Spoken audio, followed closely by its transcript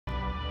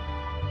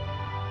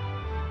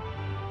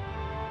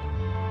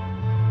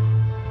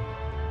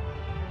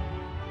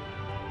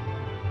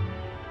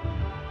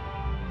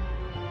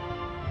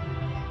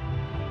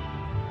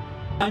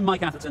I'm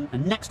Mike Atherton,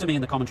 and next to me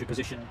in the commentary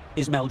position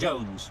is Mel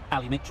Jones,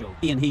 Ali Mitchell,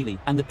 Ian Healy,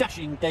 and the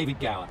dashing David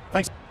Gower.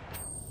 Thanks.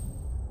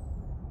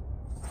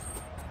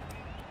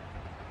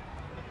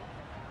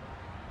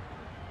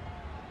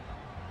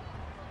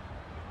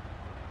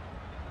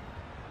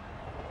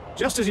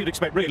 Just as you'd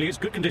expect, really, it's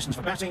good conditions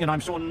for batting, and I'm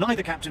sure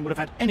neither captain would have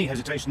had any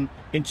hesitation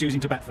in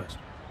choosing to bat first.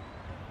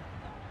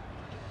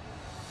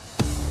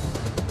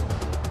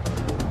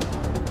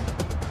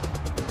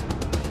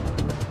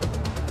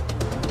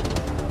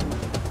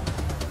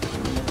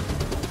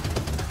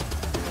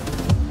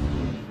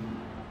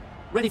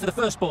 Ready for the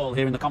first ball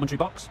here in the commentary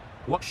box.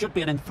 What should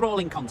be an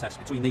enthralling contest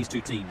between these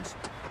two teams.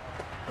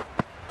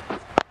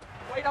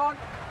 Wait on.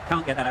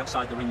 Can't get that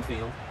outside the ring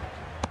field.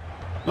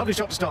 Lovely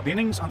shot to start the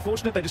innings.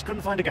 Unfortunate, they just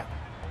couldn't find a gap.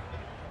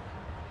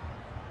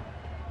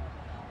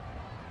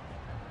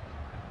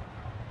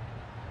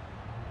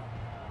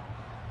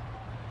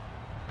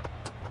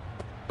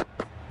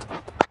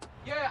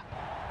 Yeah.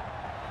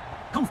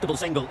 Comfortable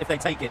single if they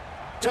take it.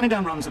 Turning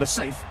down runs that are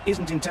safe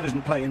isn't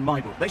intelligent play in my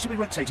book. They should be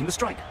rotating the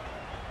strike.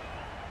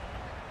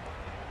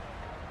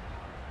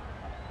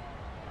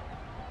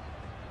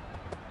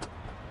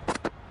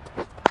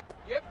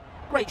 Yep.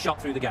 Great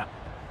shot through the gap.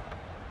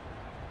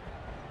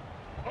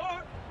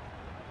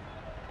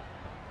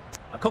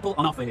 A couple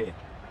on offer here.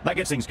 That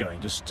gets things going.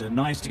 Just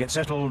nice to get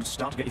settled,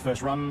 start to get your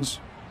first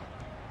runs.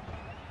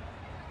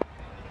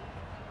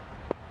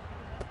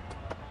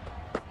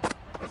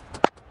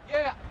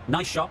 Yeah.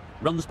 Nice shot,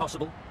 runs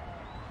possible.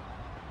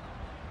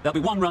 There'll be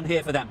one run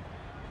here for them.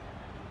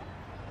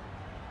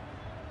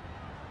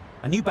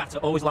 A new batter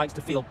always likes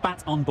to feel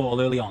bat on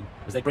ball early on,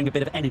 as they bring a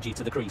bit of energy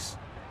to the crease.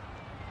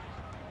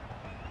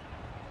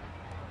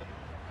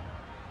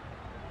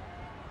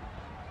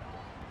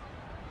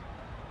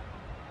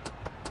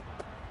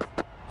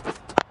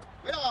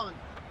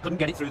 Couldn't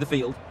get it through the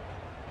field.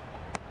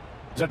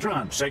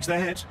 Zadran shakes their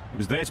head. He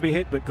was there to be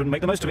hit, but couldn't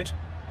make the most of it.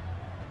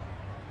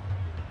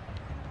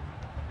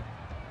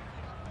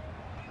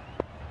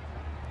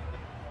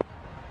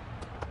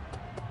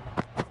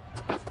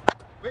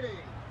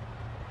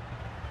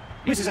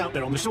 Misses out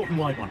there on the short and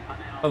wide one.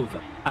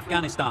 Over.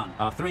 Afghanistan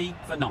are 3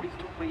 for 0.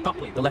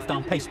 Copley, the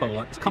left-arm pace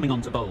bowler, is coming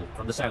on to bowl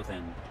from the south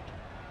end.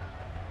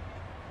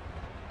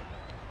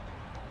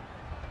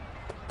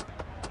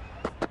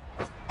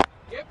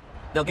 Yep.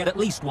 They'll get at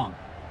least one.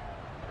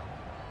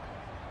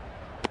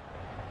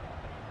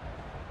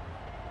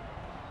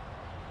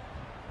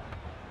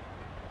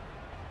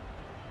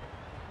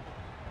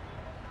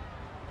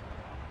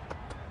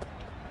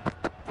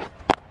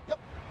 Yep.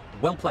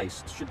 Well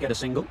placed, should get a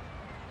single.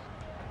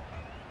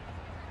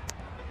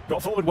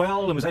 Got forward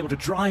well and was able to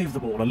drive the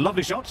ball. A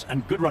lovely shot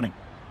and good running.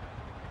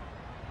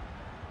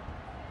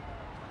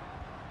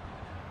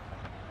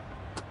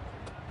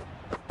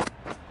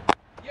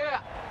 Yeah.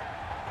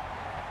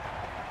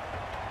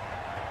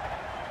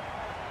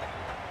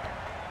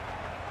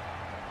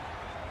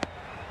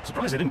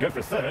 Surprised they didn't go for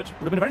a third. Would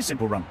have been a very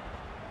simple run.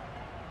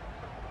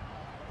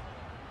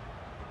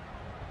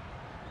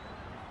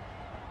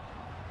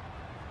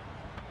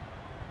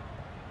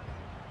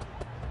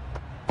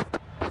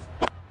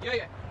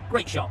 Yeah.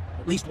 Great shot,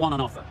 at least one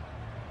on offer.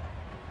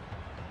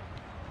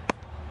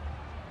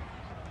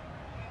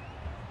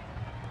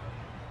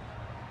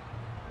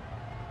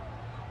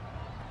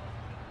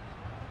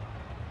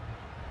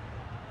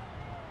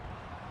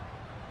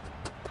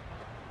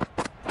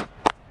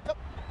 Yep.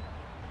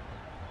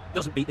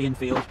 Doesn't beat the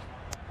infield.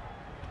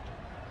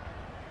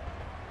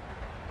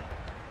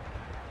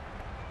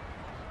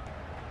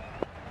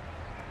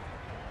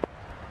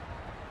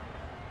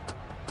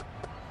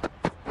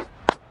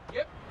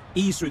 Yep.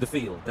 Ease through the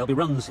field. There'll be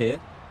runs here.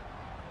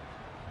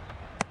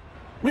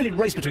 Really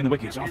raced between the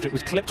wickets after it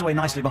was clipped away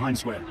nicely behind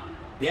square.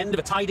 The end of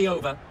a tidy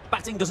over.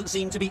 Batting doesn't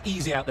seem to be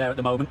easy out there at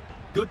the moment.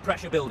 Good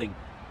pressure building.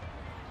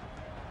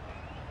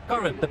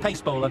 Curran, the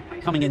pace bowler,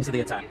 coming into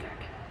the attack.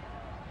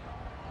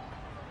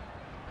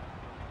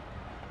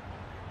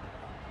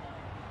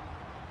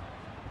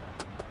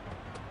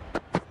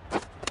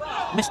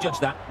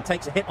 Misjudged that and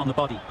takes a hit on the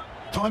body.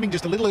 Timing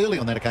just a little early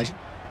on that occasion.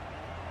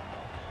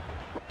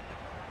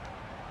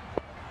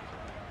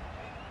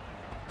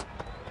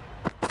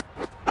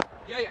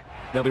 Yeah.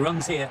 There'll be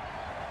runs here.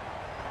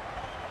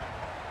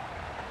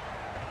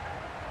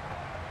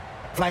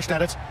 Flashed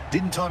at it,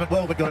 didn't time it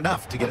well, but got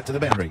enough to get it to the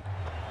boundary.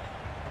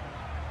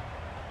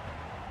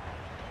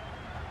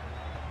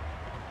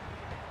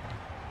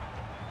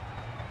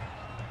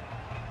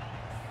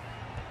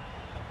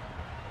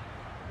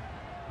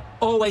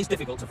 Always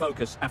difficult to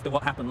focus after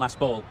what happened last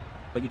ball,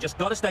 but you just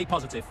got to stay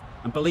positive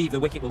and believe the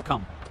wicket will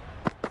come.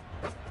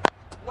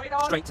 Wait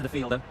on. Straight to the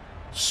fielder.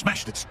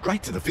 Smashed it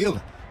straight to the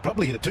field.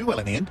 Probably hit it too well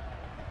in the end.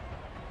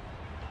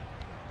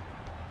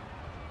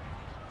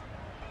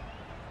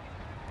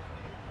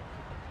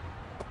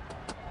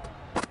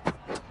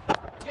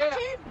 Yeah.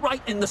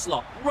 Right in the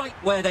slot, right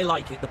where they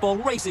like it. The ball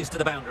races to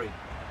the boundary.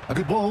 A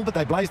good ball, but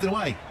they blazed it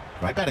away.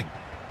 Great batting.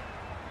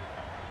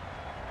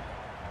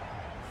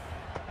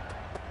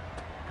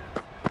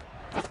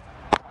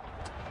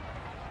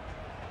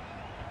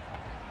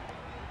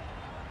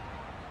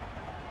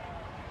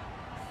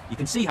 You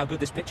can see how good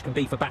this pitch can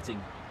be for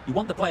batting. You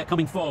want the player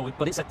coming forward,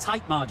 but it's a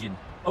tight margin.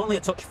 Only a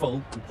touch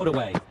full and put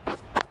away.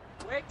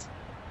 Wait.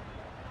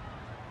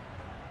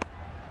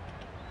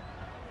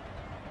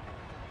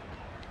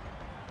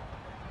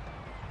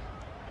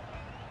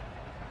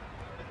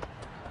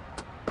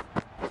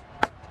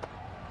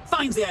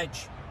 Finds the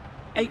edge.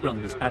 8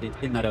 runs added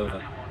in that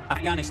over.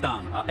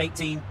 Afghanistan are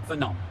 18 for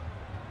none.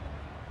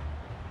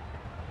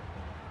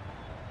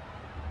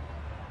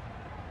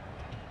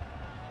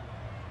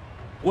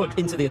 Wood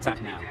into the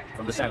attack now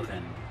from the south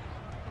end.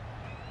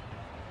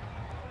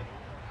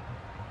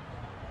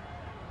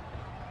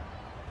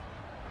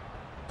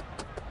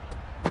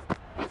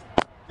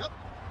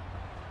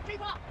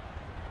 Keep up.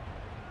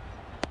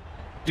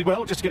 Did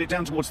well just to get it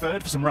down towards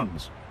third for some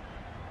runs.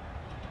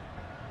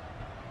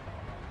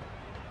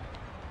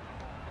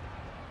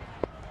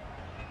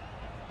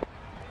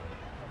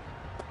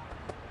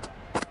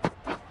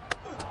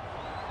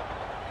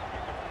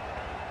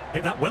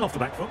 Hit that well off the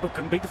back foot, but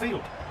couldn't beat the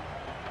field.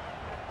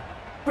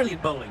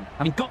 Brilliant bowling.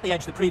 Having got the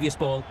edge the previous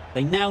ball,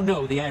 they now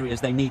know the areas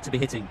they need to be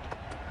hitting.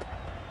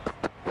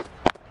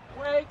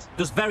 Wait.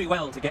 Does very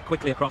well to get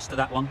quickly across to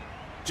that one.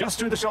 Just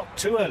threw the shot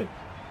too early.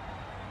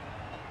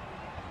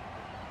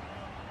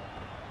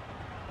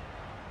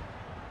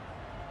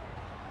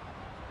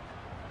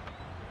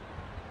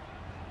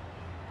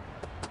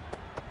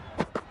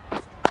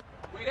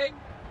 Waiting.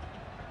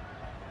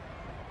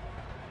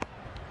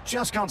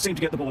 Just can't seem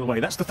to get the ball away.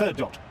 That's the third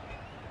dot.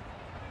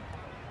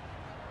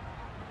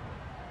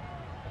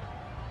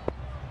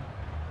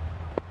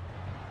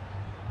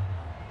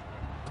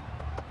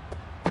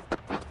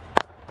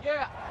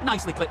 Yeah.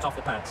 Nicely clipped off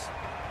the pads.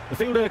 The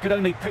fielder could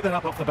only pick that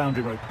up off the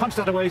boundary rope. Punched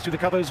that away through the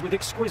covers with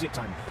exquisite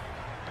timing.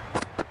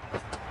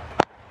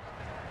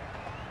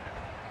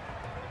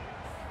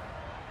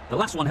 The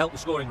last one helped the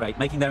scoring rate,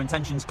 making their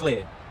intentions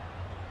clear.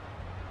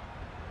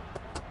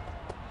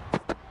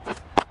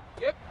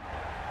 Yep.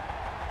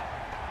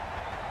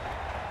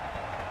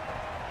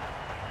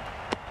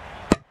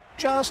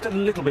 Just a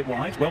little bit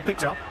wide. Well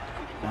picked up.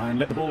 And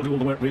let the ball do all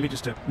the work really,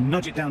 just to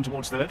nudge it down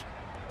towards third.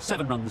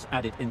 7 runs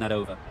added in that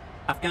over.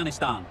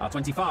 Afghanistan are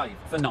 25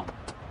 for none.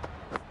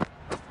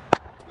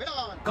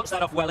 Cuts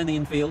that off well in the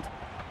infield.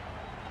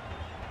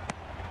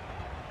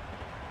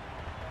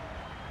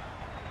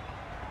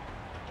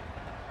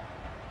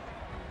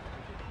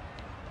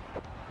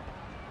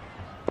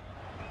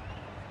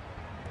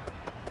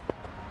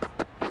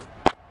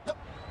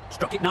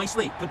 Struck it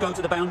nicely. Could go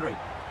to the boundary.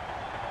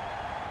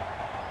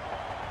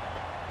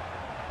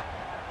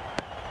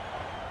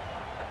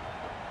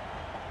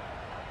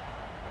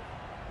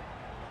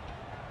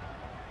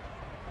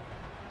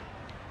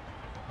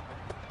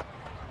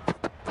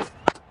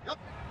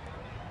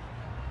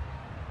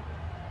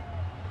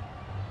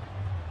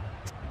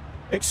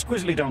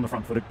 Exquisitely down the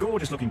front foot. A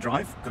gorgeous looking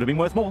drive. Could have been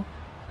worth more.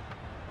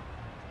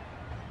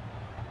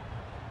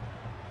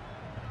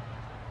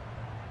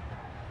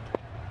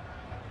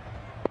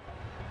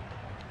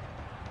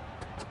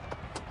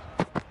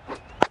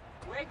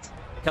 Wait.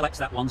 Collects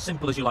that one,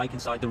 simple as you like,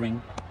 inside the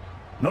ring.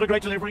 Not a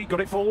great delivery.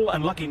 Got it full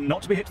and lucky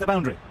not to be hit to the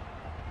boundary.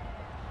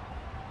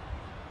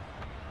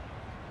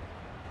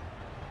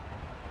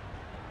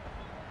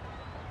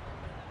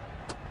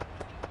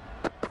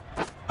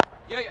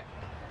 Yeah, yeah.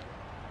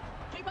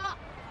 Keep up.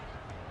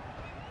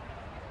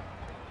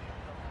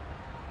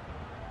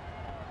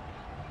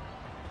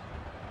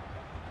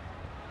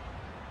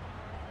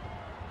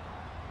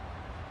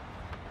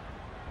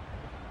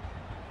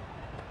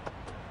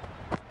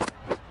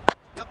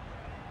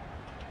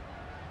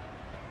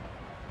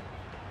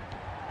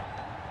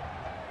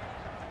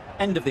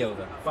 End of the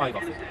over, 5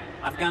 off.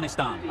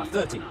 Afghanistan are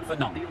 30 for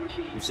none.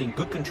 We've seen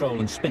good control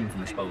and spin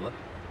from this bowler.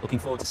 Looking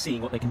forward to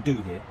seeing what they can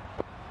do here.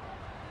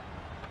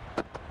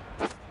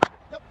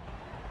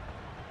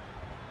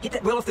 Hit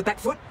that well off the back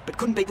foot, but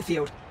couldn't beat the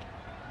field.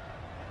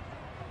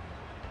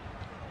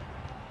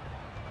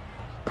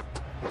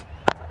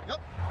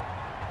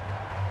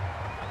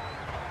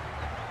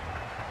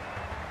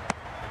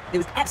 There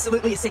was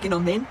absolutely a second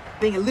on then,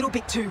 being a little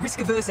bit too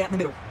risk-averse out in the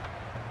middle.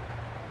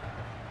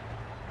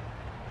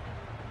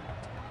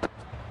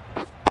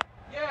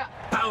 Yeah.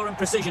 Power and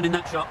precision in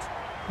that shot.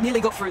 Nearly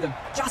got through them,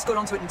 just got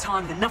onto it in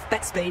time with enough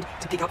bat speed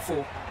to pick up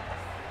 4.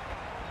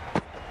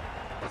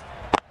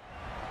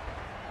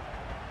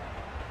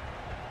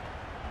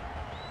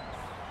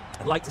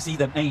 I'd like to see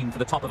them aim for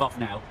the top of off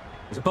now.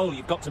 As a bowler,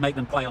 you've got to make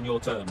them play on your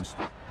terms.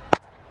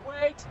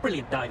 Wait.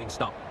 Brilliant diving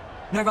stop.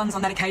 No runs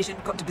on that occasion,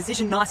 got into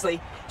position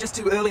nicely, just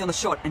too early on the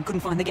shot and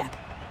couldn't find the gap.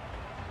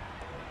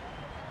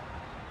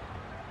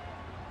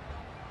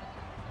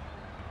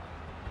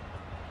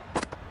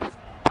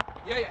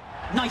 Yeah,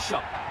 yeah. Nice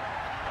shot.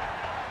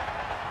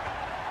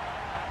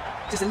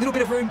 Just a little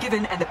bit of room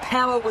given and the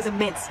power was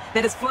immense.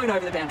 That has flown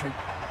over the boundary.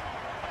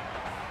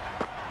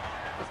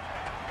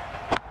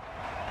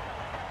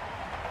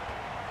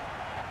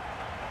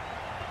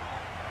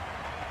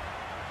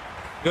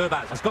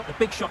 Gurbaz has got the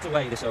big shot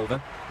away this over.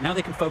 Now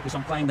they can focus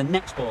on playing the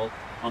next ball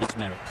on its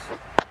merits.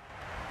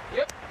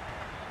 Yep.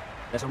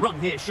 There's a run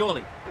here,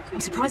 surely. I'm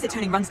surprised they're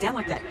turning runs down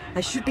like that.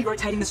 They should be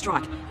rotating the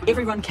strike.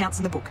 Every run counts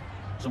in the book.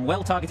 Some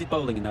well-targeted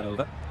bowling in that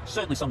over.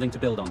 Certainly something to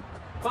build on.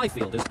 5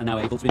 fielders are now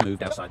able to be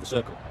moved outside the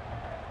circle.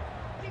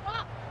 Keep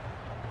up.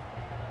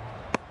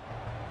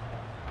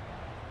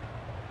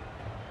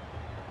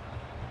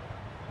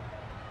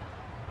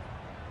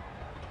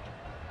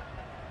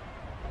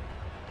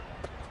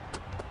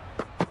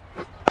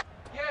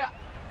 Yeah.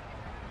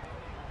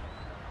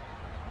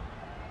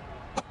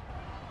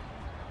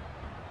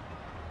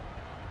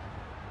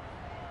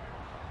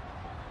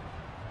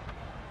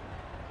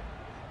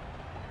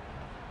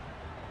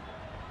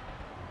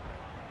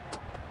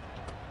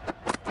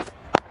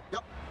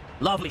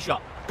 Lovely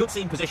shot. Good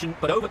seam position,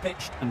 but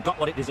overpitched and got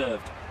what it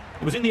deserved.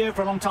 It was in the air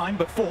for a long time,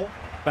 but 4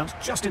 bounced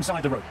just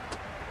inside the rope.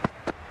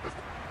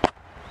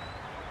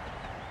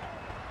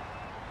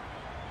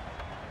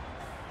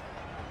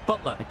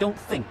 Butler, I don't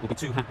think, will be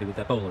too happy with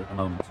their bowler at the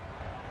moment.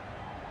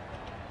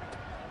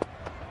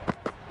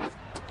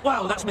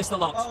 Wow, that's missed the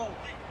lot.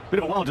 Bit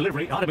of a wild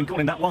delivery. I'd have been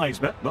calling that wise,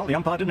 but, well, the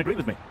umpire didn't agree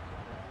with me.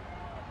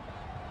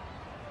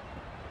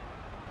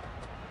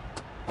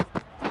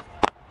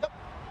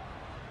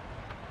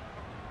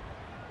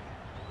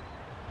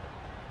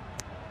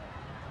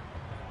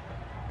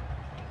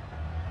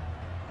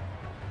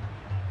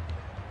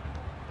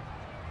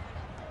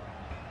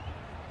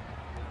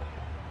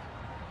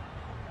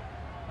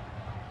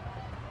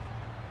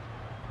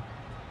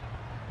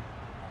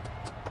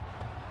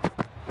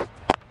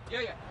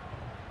 Yeah, yeah.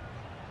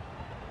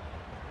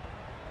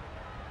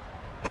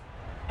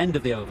 End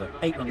of the over.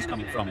 8 runs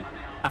coming from it.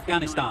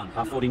 Afghanistan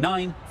are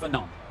 49 for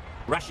none.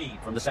 Rashid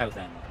from the south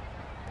end.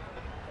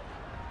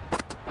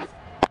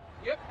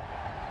 Yep.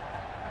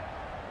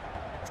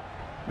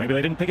 Maybe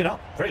they didn't pick it up.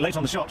 Very late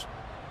on the shot.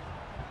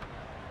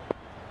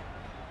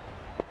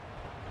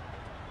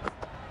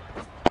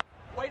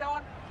 Wait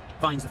on.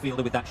 Finds the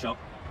fielder with that shot.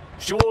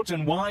 Short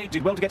and wide.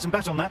 Did well to get some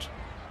bat on that.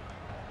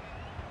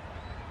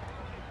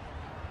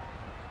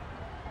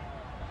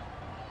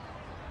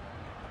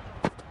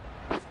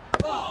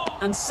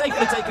 And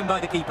safely taken by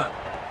the keeper.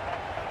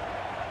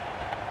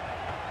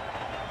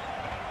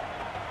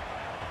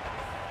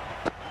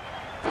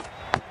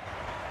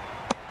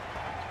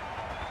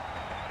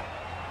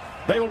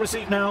 They will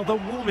receive now the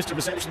warmest of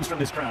receptions from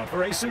this crowd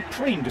for a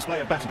supreme display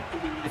of batting.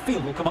 The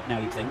field will come up now,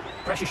 you'd think.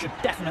 Pressure should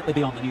definitely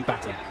be on the new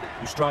batter,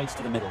 who strides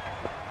to the middle.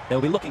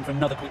 They'll be looking for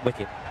another quick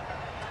wicket.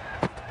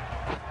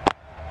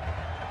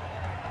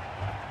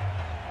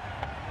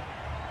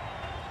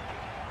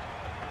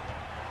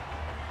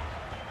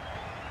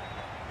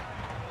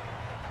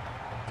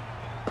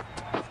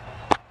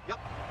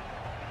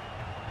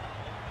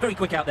 Very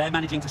quick out there,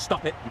 managing to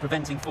stop it and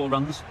preventing 4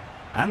 runs.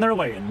 And they're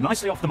away and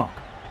nicely off the mark.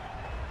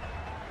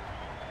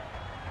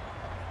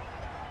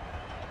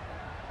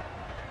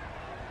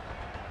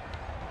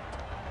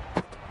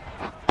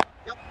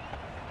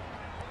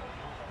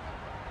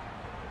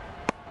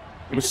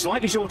 It was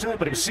slightly shorter,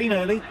 but it was seen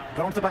early.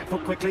 Got onto the back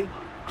foot quickly.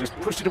 Just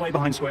pushed it away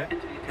behind square.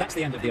 That's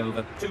the end of the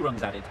over. 2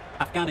 runs added.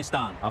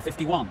 Afghanistan are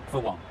 51 for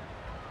 1.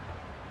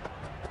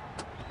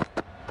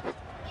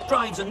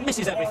 Drives and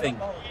misses everything.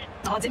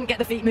 Oh, didn't get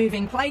the feet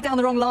moving. Played down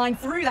the wrong line.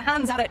 Threw the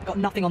hands at it. Got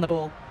nothing on the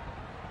ball.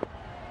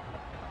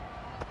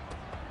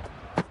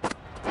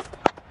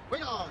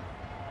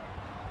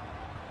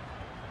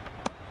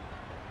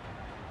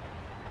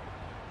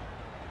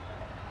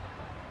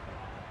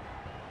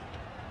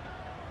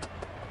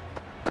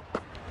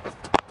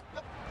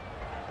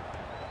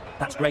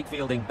 That's great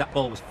fielding. That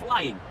ball was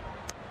flying.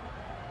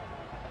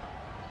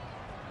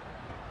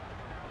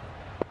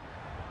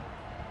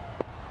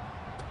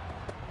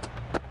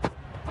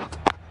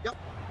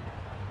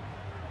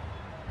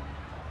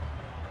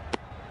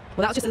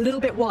 Well, that was just a little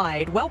bit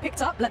wide. Well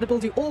picked up. Let the ball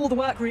do all the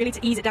work, really,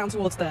 to ease it down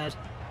towards third.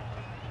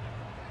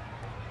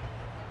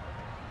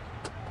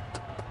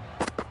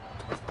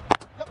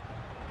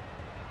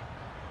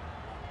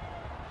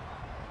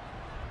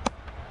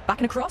 Back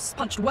and across.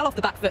 Punched well off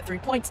the back foot through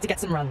point to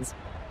get some runs.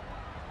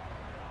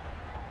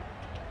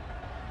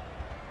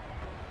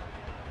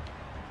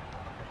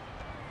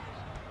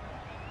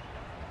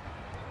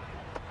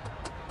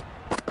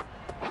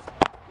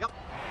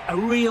 A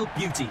real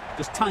beauty.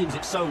 Just times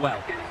it so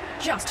well.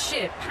 Just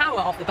sheer power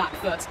off the back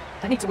foot.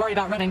 Don't need to worry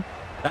about running.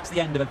 That's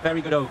the end of a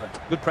very good over.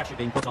 Good pressure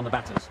being put on the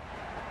batters.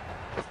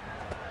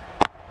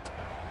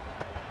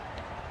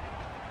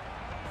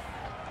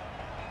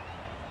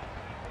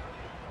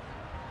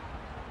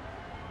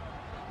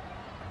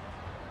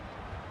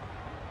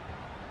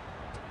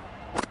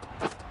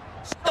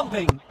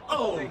 Stumping!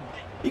 Oh!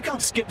 You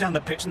can't skip down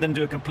the pitch and then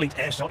do a complete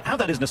air shot. How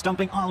that isn't a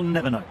stumping, I'll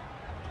never know.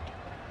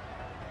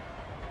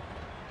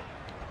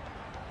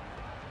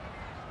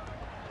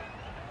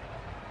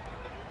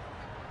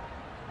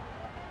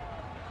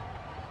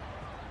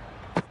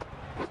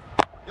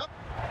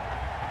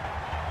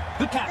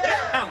 Good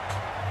catch. Out.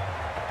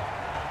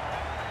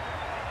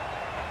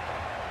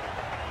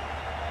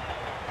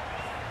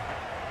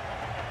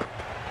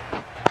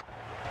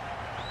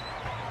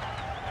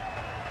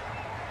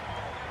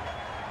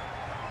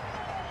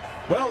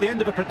 Well, the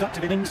end of a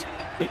productive innings.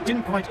 It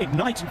didn't quite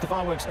ignite into the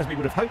fireworks as we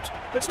would have hoped,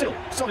 but still,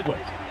 solid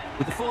work.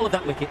 With the fall of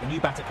that wicket, the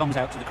new batter comes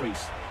out to the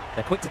crease.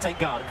 They're quick to take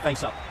guard and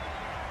face up.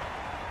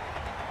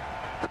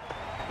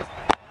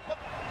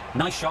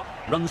 Nice shot,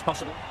 runs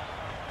possible.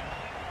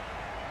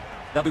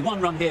 There'll be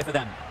one run here for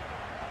them.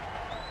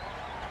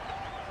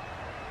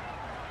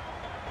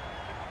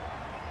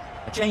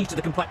 A change to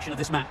the complexion of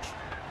this match.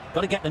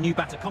 Got to get the new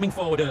batter coming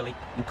forward early,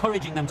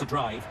 encouraging them to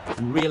drive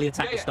and really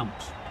attack the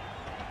stumps.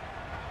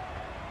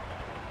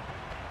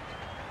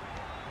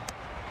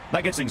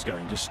 That gets things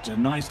going. Just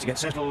nice to get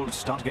settled,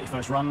 start to get your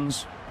first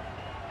runs.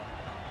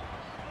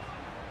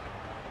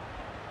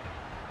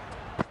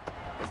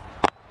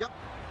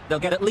 They'll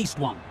get at least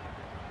one.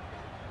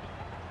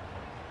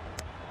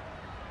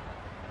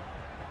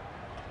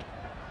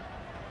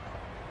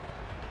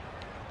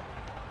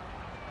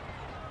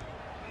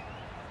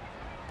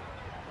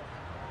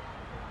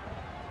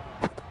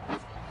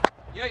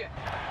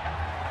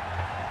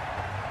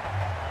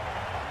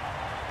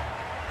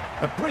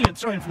 A brilliant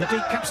throw in from the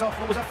deep caps off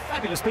what was a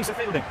fabulous piece of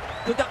fielding.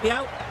 Could that be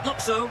out?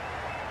 Looks so.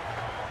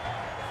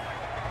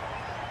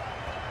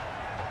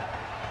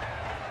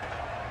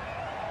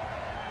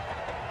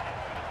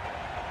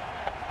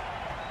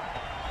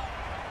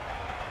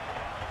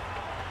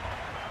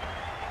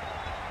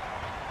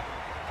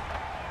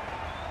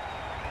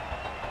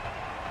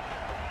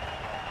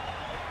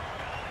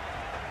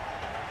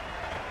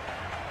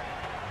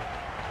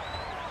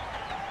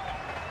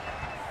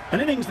 An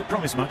innings that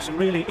promised much and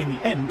really, in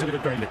the end,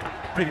 delivered very little.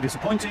 Pretty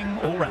disappointing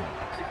all round.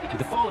 With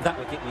the fall of that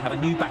wicket, we have a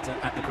new batter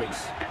at the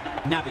crease.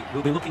 Nabi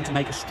will be looking to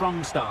make a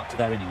strong start to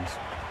their innings.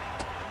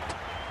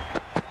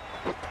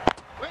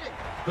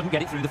 Couldn't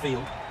get it through the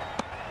field.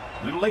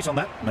 A little late on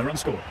that, no run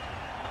scored.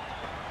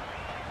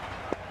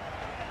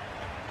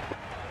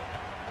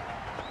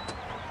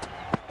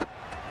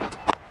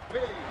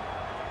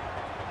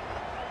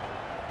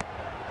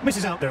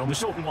 Misses out there on the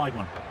short and wide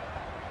one.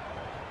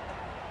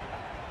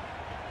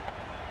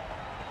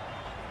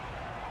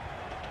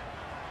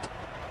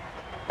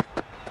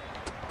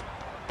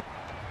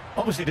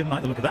 Obviously didn't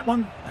like the look of that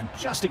one and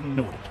just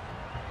ignored it.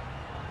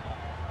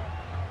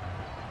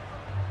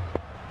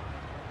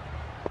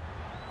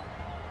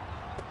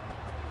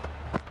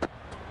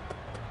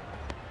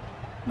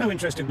 No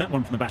interest in that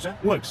one from the batter.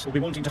 Wokes will be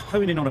wanting to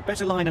hone in on a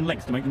better line and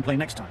length to make them play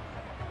next time.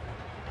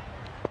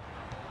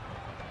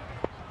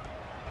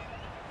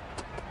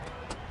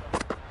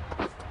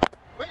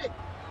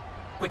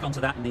 Quick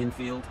onto that in the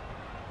infield.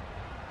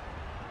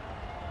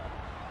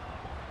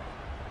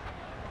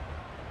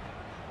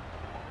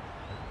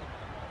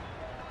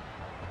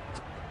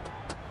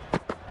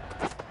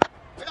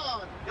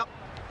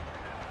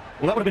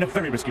 Well, that would have been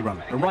a very risky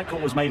run. The right call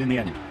was made in the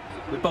end.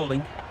 With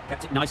bowling,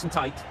 kept it nice and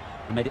tight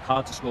and made it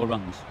hard to score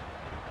runs.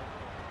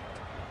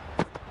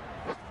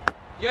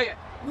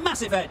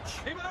 Massive edge.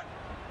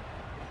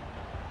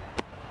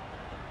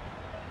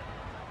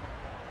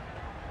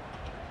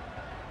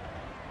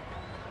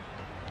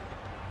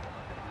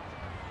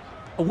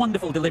 A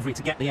wonderful delivery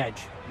to get the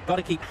edge. You've got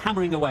to keep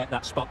hammering away at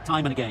that spot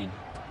time and again.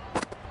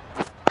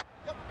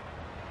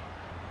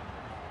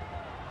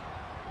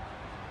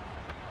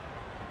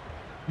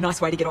 Nice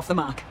way to get off the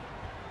mark.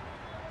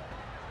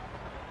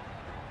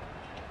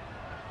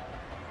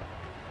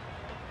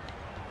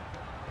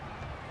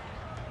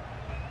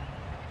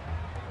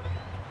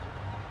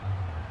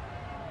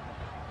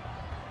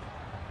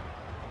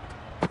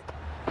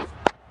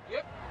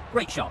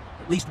 Great shot.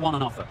 At least one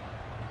on offer.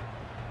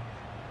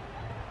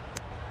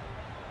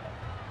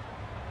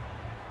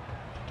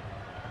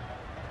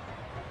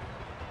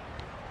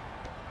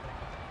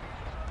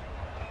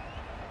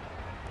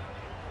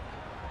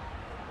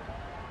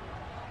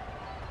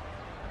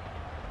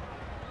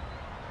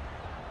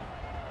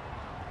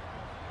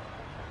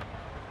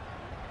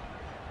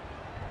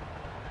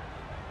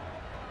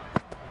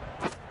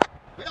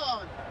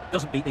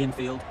 Doesn't beat the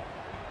infield.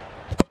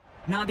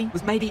 Nabi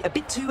was maybe a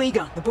bit too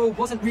eager. The ball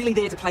wasn't really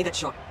there to play that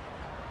shot.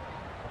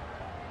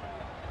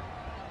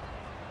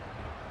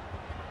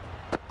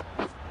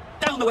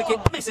 Down the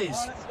wicket, misses.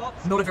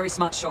 Not a very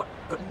smart shot.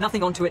 Got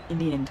nothing onto it in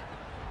the end.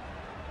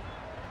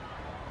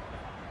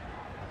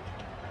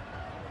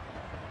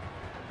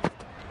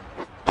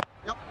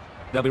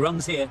 There'll be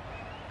runs here.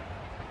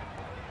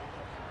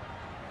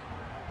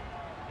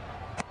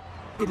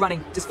 Good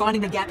running, just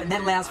finding the gap, and that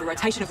allows for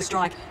rotation of the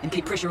strike and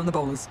keep pressure on the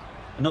bowlers.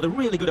 Another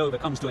really good over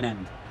comes to an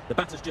end. The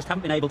batters just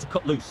haven't been able to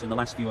cut loose in the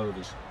last few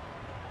overs.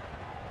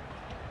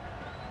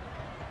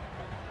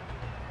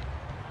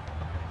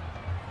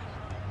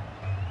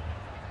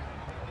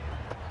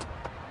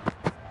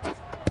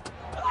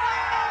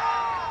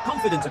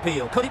 Confident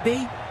appeal, could it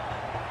be?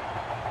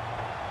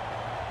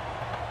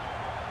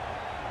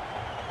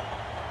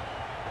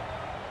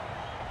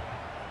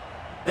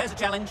 There's a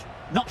challenge.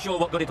 Not sure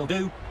what good it'll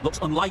do. Looks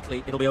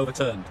unlikely it'll be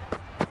overturned.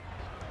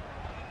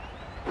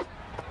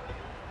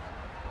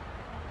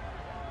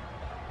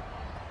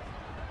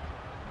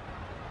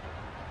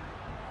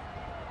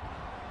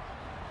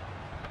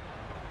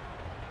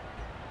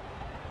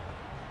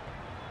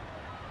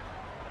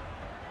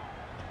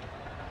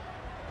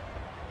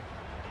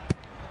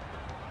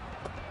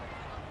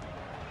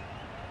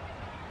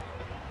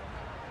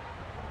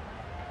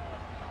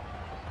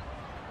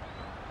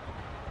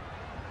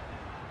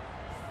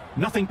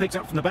 Nothing picked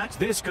up from the bat.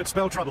 This could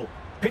spell trouble.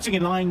 Pitching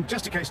in line,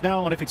 just a case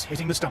now on if it's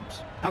hitting the stumps.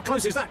 How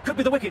close is that? Could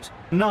be the wicket.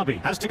 Nabi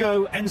has to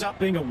go, ends up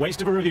being a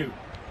waste of a review.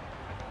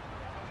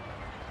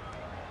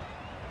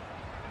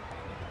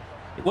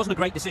 It wasn't a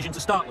great decision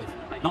to start with.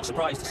 Not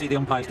surprised to see the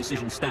umpire's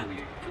decision stand.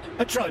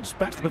 A trudge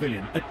back to the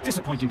pavilion. A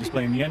disappointing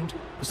display in the end.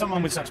 For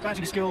someone with such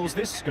batting skills,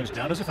 this goes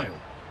down as a fail.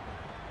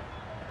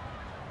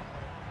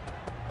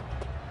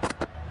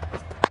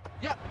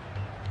 Yeah.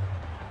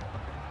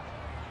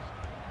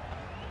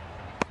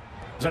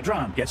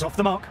 Zadran gets off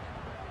the mark.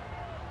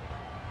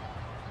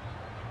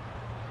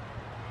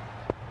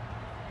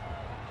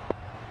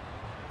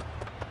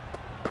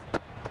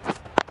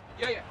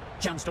 Yeah, yeah.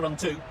 Chance to run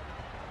two.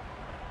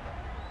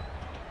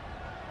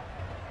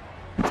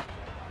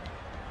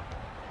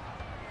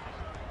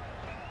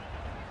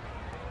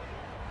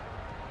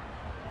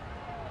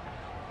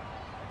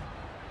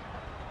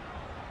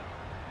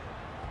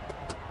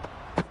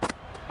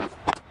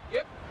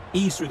 Yep.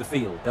 Ease through the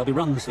field. There'll be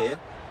runs here.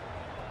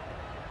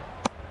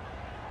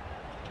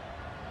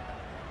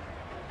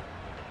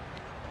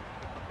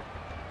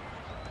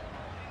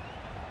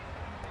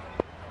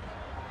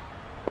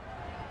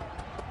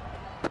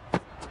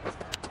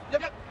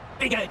 Yep, yep.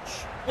 Big edge.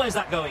 Where's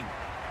that going?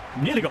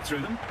 Nearly got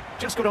through them.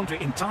 Just got onto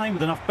it in time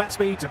with enough bat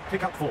speed to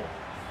pick up 4.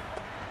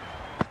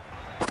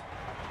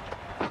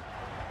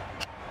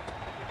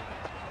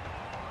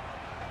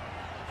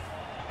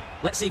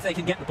 Let's see if they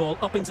can get the ball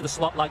up into the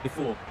slot like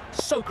before.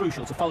 So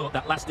crucial to follow up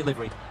that last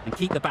delivery and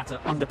keep the batter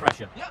under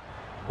pressure. Yeah.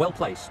 Well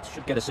placed.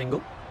 Should get a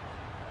single.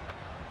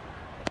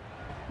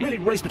 Really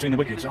raced between the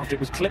wickets after it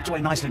was clipped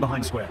away nicely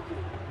behind square.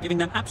 Giving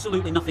them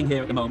absolutely nothing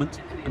here at the moment.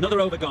 Another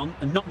over gone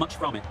and not much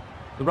from it.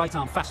 The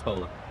right-arm fast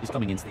bowler is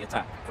coming into the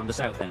attack from the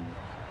south end.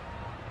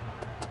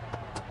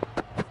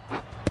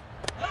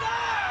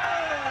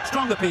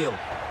 Strong appeal.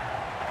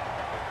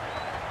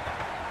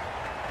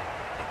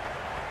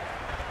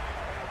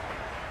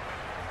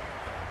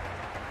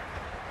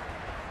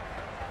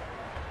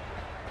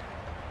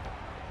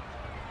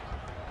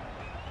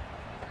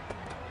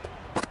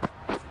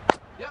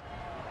 Yep.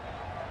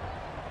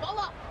 Ball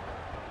up.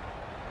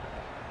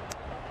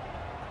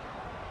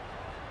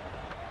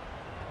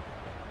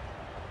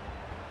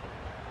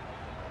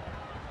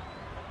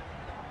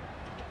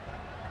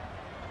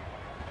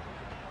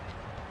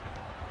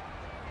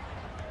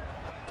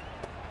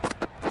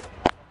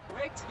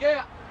 Great.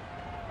 Yeah.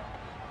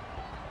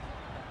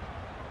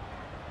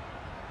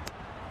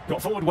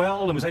 Got forward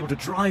well and was able to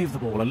drive the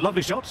ball. A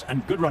lovely shot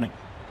and good running.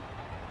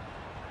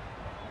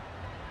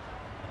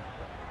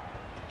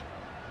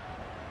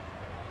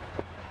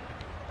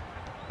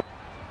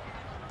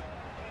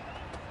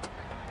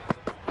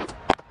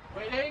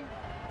 Waiting.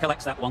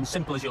 Collects that one,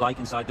 simple as you like,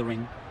 inside the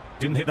ring.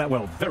 Didn't hit that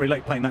well. Very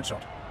late playing that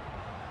shot.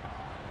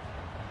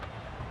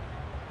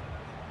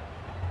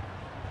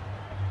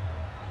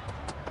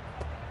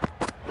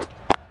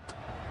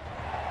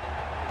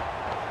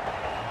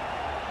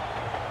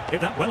 Hit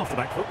that well off the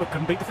back foot, but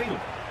couldn't beat the field.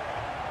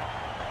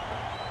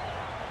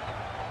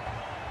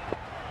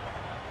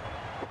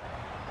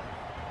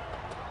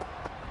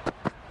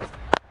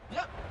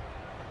 Yep.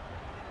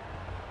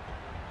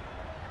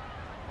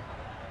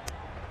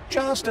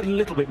 Just a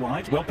little bit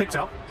wide, well picked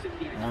up.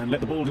 And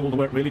let the ball do all the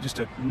work really, just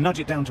to nudge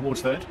it down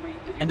towards third.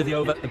 End of the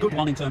over, a good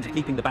one in terms of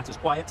keeping the batters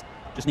quiet.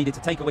 Just needed to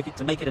take a wicket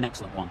to make it an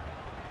excellent one.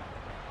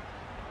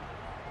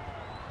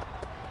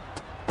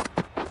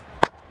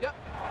 Yep.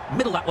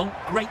 Middle that one,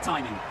 great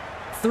timing.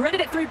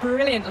 Threaded it through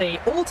brilliantly.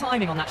 All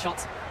timing on that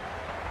shot.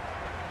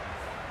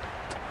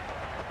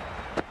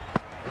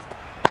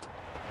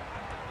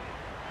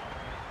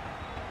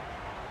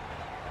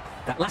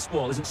 That last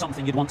ball isn't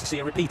something you'd want to see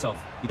a repeat of.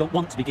 You don't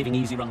want to be giving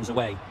easy runs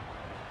away.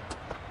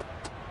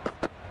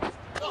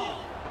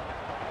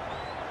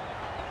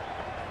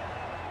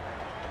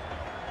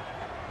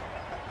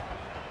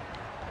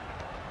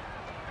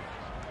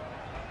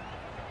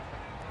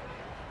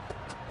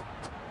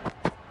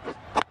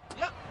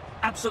 Yep.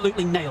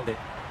 Absolutely nailed it.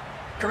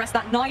 Caressed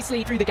that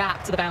nicely through the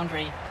gap to the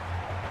boundary.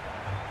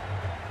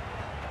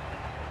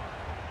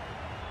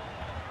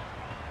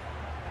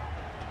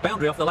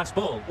 Boundary off the last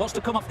ball. What's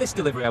to come off this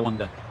delivery, I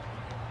wonder?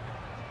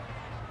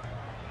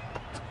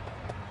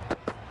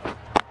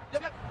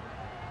 Yep, yep.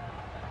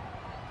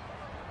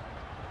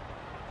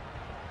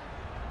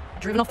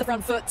 Driven off the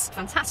front foot.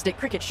 Fantastic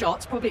cricket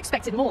shot. Probably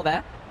expected more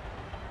there.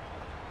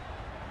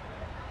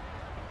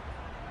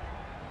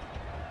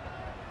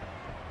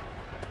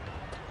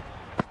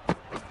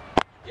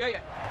 Yeah,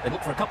 yeah. They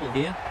look for a couple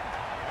here.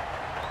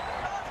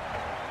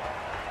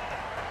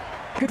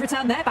 Good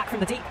return there, back from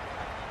the deep.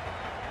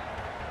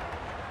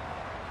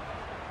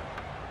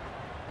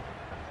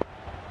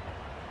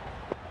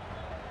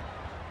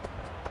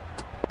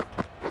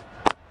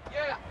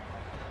 Yeah.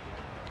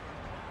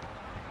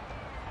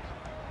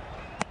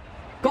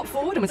 Got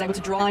forward and was able to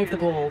drive the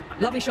ball.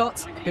 Lovely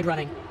shot, good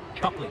running.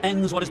 Copley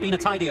ends what has been a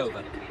tidy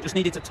over. Just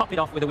needed to top it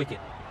off with a wicket.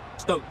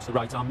 Stokes, the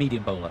right-arm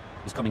medium bowler,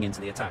 is coming into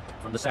the attack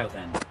from the south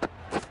end.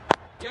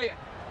 Yeah, yeah.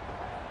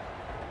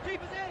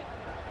 Keep us in.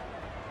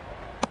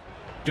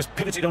 Just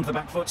pivoted onto the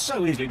back foot,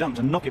 so easily done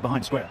to knock it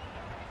behind square.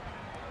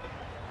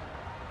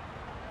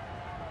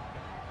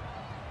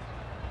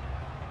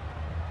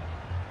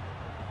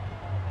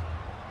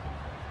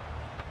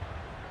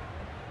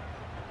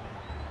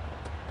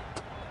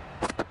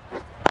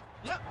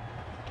 Yep.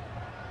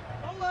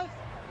 Bowlers.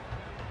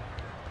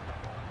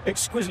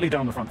 Exquisitely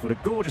down the front foot, a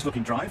gorgeous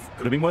looking drive.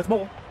 Could have been worth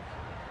more.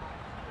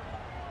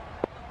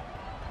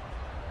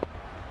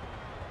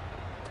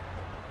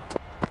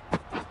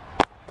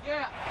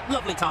 Yeah.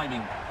 Lovely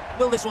timing.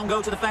 Will this one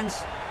go to the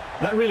fence?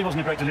 That really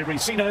wasn't a great delivery,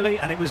 seen early,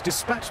 and it was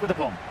dispatched with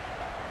aplomb.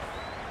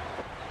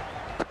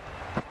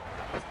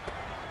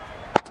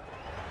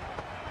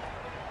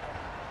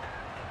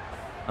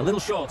 A little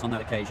short on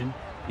that occasion.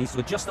 Needs to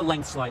adjust the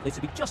length slightly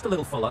to be just a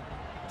little fuller.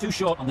 Too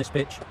short on this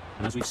pitch,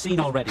 and as we've seen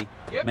already,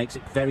 it makes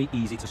it very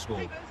easy to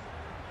score.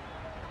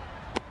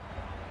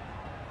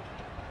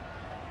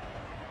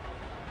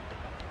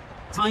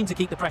 Time to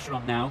keep the pressure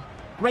on now.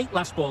 Great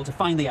last ball to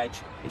find the edge.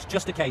 It's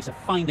just a case of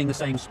finding the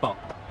same spot.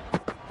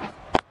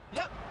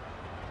 Yep.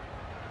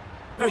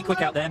 Very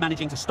quick out there,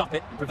 managing to stop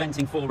it and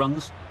preventing 4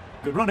 runs.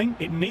 Good running,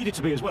 it needed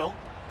to be as well.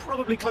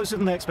 Probably closer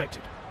than they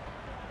expected.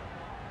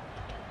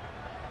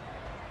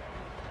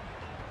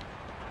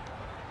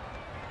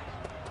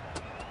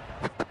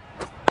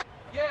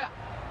 Yeah.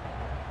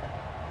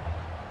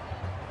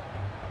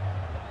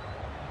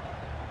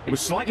 It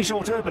was slightly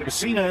shorter, but it was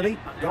seen early.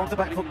 Got off the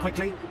back foot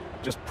quickly,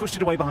 just pushed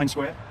it away behind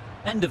square.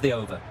 End of the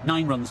over,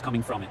 9 runs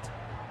coming from it.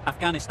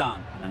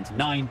 Afghanistan,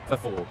 99 for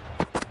 4.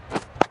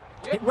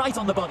 Hit right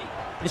on the body.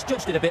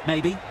 Misjudged it a bit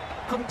maybe.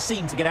 Couldn't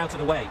seem to get out of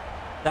the way.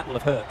 That will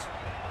have hurt.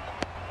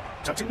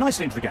 Tucked it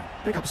nicely into the gap.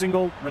 Pick up a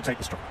single, rotate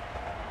the stroke.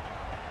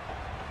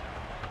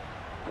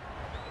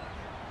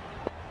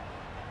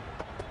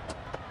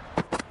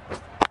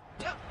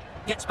 Yep.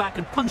 Gets back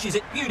and punches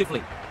it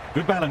beautifully.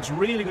 Good balance,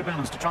 really good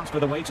balance to transfer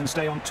the weight and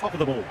stay on top of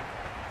the ball.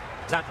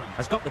 Zadran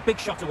has got the big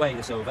shot away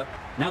this over.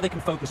 Now they can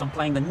focus on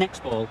playing the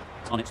next ball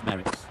on its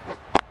merits.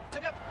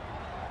 Yep.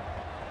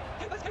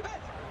 Keep it.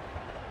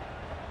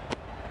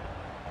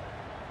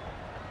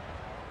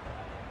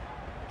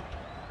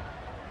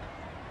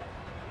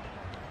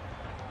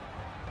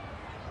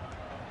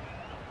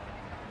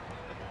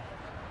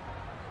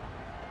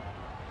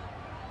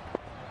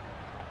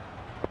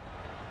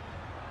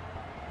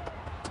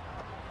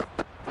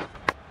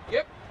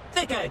 Yep.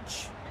 Thick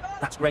edge.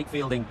 That's great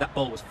fielding. That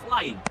ball was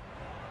flying.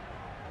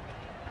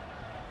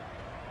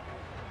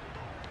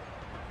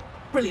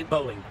 Brilliant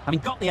bowling. Having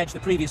got the edge the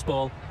previous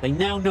ball, they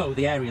now know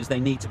the areas they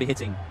need to be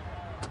hitting.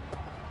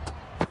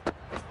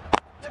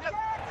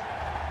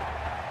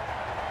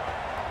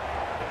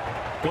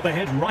 Got their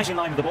head right in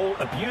line with the ball.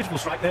 A beautiful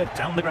strike there,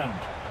 down the ground.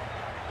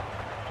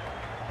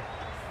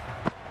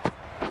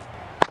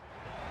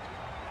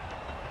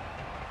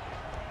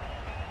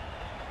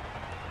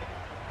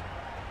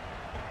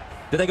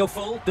 Do they go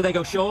full? Do they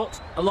go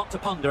short? A lot to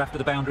ponder after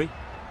the boundary.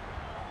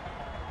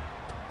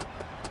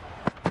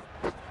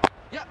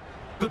 Yep.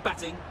 Good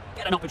batting,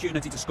 get an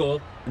opportunity to score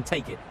and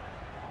take it.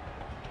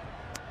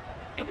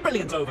 A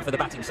brilliant over for the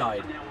batting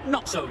side,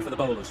 not so for the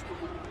bowlers.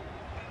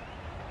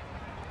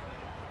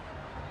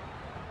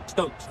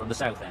 Stokes from the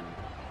south end.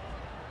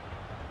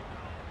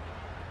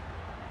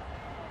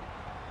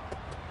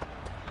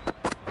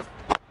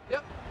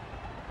 Yep.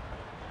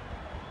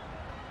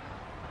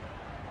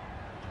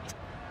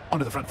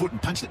 Onto the front foot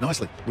and punched it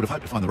nicely. Would have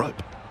hoped to find the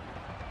rope.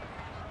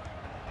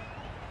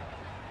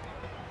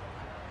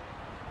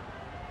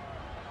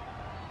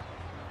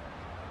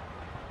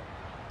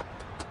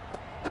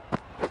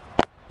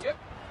 Yep.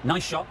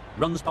 Nice shot,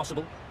 runs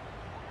possible.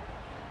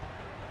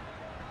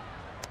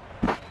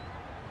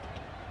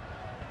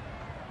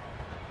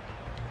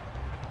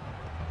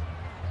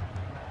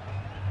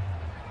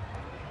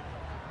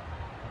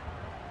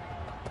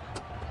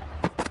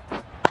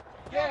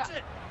 Yeah.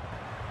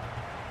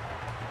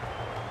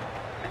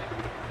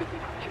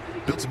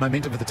 Built some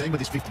momentum for the team with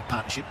this 50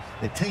 partnership.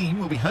 Their team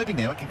will be hoping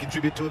now it can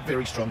contribute to a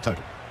very strong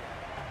total.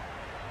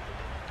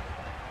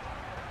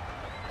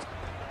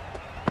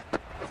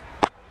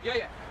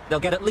 Yeah. They'll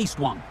get at least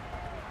one.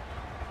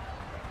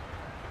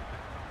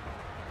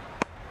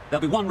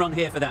 There'll be 1 run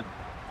here for them.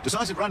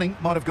 Decisive running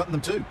might have gotten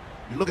them too.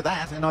 You look at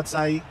that and I'd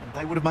say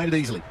they would have made it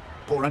easily.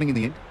 Poor running in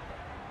the end.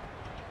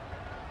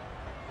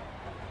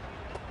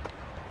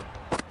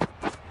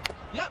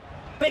 Yep.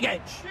 Big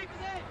edge. Keep it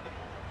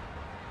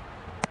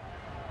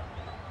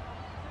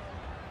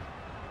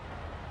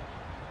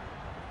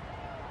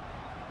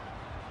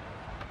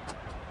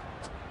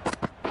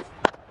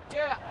in.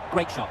 Yeah.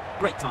 Great shot,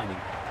 great timing.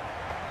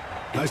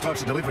 Those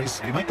types of deliveries,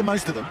 if you make the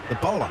most of them, the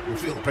bowler will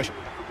feel the pressure.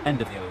 End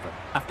of the over.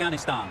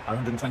 Afghanistan are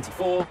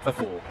 124 for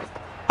 4.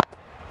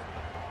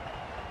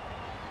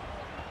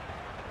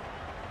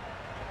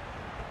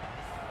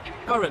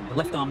 Curran, the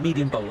left-arm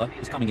medium bowler,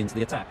 is coming into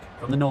the attack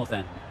from the north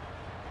end.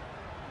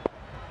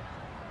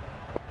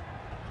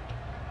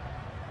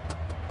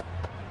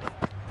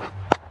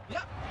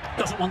 Yep.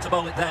 Doesn't want to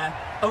bowl it there.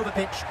 Over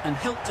pitch and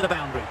hilt to the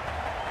boundary.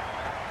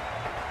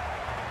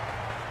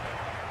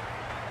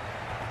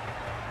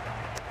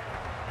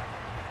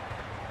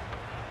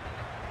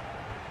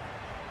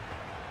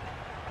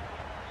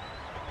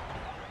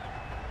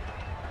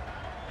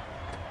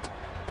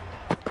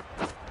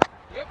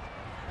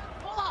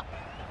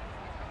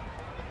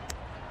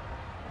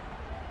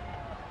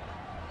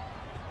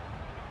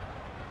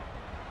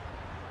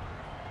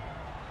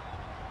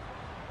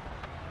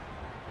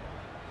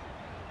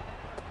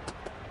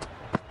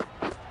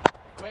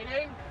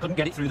 Couldn't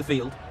get it through the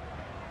field.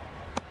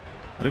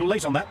 A little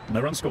late on that,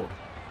 no run scored.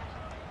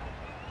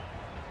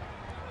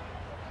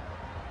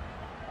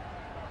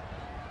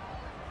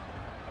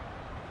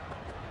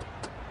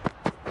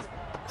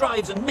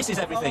 Drives and misses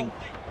everything.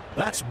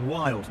 That's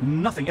wild.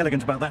 Nothing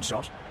elegant about that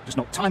shot. Just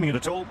not timing it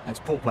at all. It's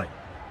poor play.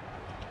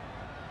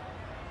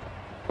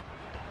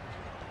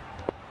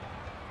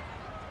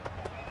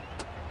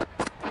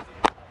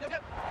 Yep,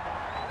 yep.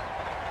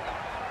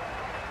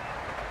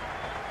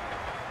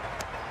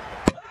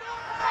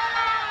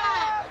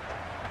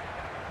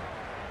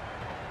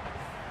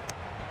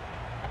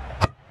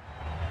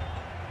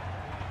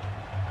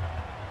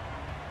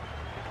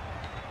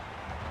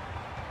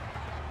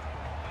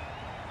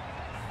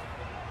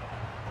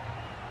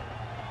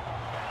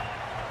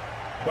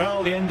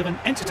 Well, the end of an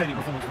entertaining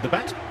performance with the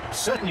bat.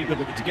 Certainly a good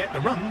wicket to get. The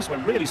runs were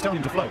really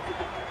starting to flow.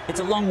 It's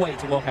a long way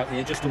to walk out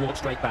here just to walk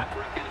straight back.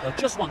 They'll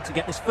just want to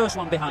get this first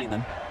one behind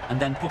them and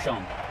then push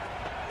on.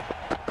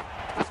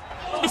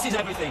 Misses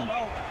everything.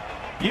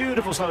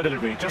 Beautiful slow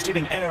delivery. Just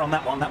hitting air on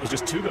that one. That was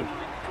just too good.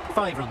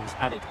 5 runs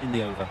added in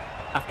the over.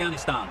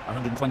 Afghanistan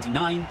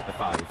 129 for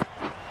 5.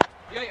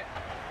 Yeah, yeah.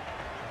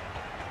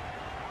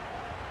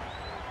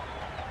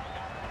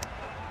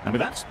 And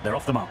with that, they're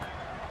off the mark.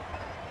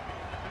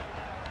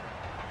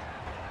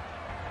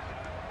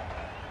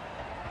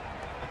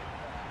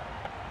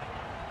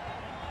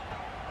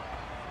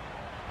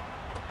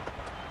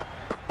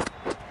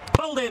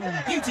 Bowled in.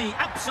 Beauty.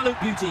 Absolute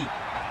beauty.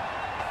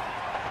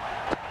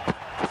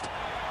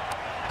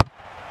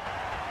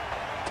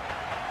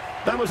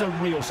 That was a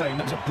real shame.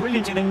 That was a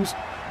brilliant innings.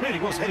 Really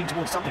was heading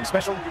towards something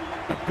special.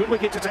 A good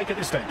wicket to take at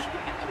this stage.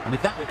 And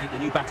with that wicket, the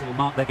new batter will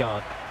mark their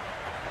guard.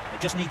 They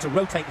just need to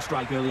rotate the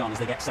strike early on as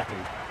they get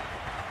settled.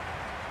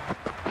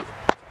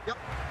 Yep.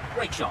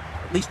 Great shot.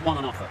 At least one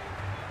on offer.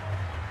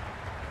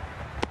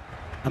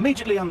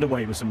 Immediately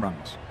underway with some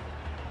runs.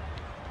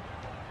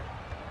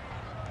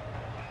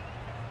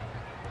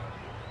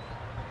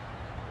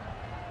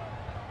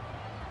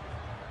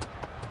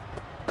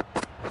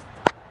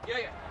 Yeah,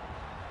 yeah.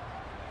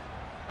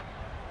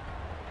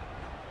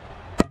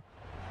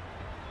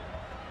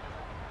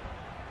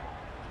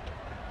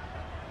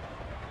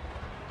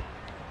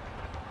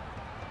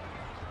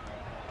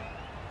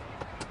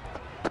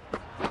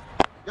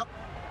 Yep.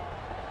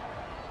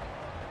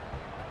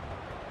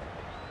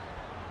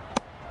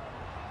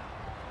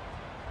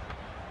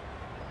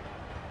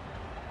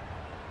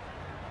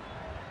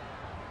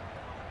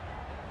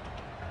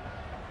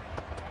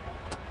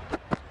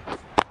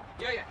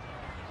 Yeah, yeah.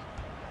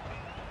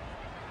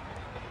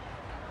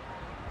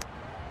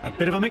 A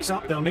bit of a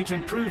mix-up. They'll need to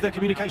improve their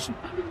communication.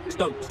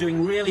 Stokes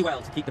doing really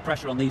well to keep the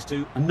pressure on these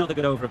two. Another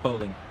good over of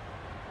bowling.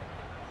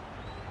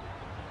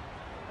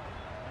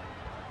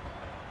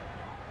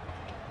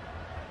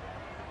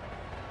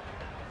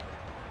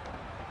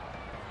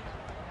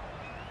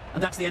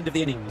 And that's the end of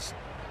the innings.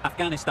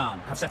 Afghanistan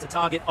have set a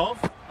target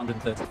of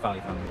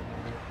 135 runs.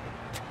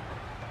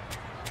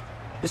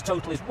 This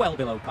total is well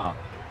below par,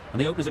 and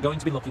the openers are going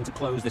to be looking to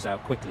close this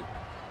out quickly.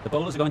 The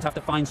bowlers are going to have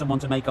to find someone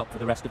to make up for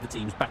the rest of the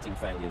team's batting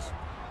failures.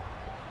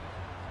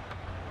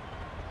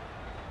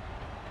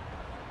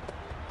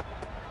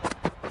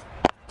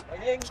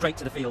 Waiting. Straight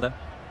to the fielder.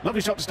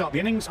 Lovely shot to start the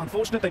innings.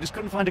 Unfortunate, they just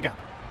couldn't find a gap.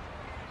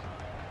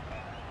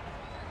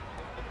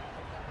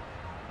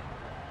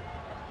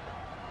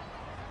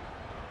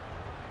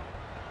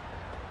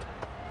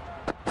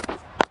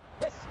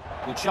 Yes.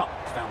 Good shot.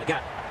 He's found the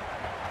gap.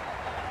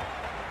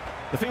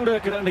 The fielder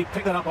could only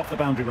pick that up off the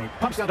boundary rope.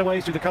 Punched that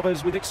away through the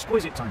covers with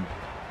exquisite timing.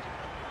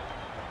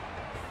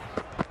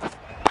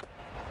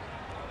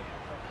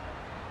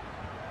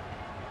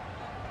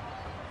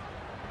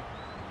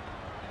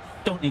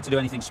 Don't need to do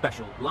anything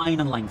special.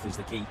 Line and length is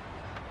the key.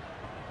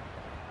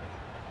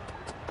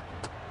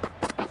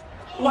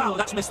 Wow,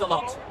 that's missed a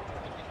lot.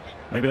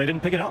 Maybe they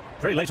didn't pick it up.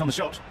 Very late on the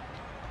shot.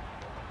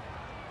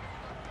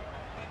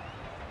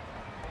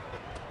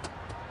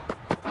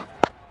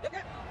 Yep,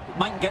 yep.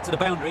 Mightn't get to the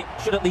boundary.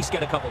 Should at least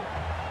get a couple.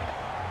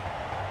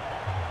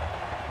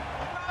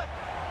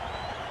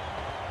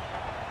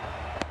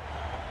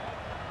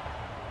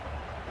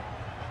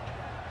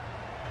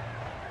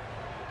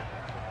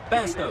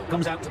 Bairstow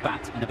comes out to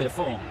bat in a bit of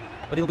form,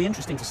 but it'll be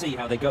interesting to see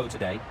how they go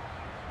today.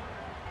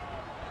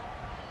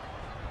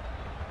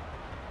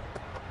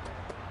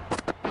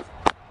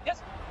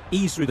 Yes.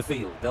 Ease through the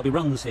field. There'll be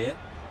runs here.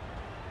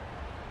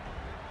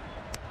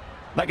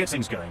 That gets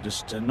things going.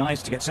 Just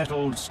nice to get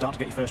settled, start to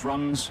get your first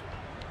runs.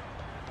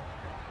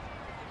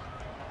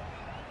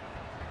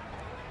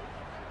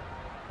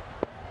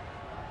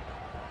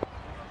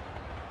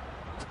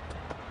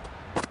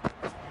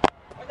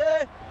 Right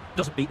there.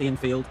 Doesn't beat the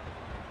infield.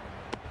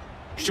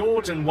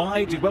 Short and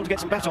wide, did well to get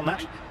some bat on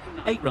that.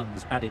 8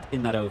 runs added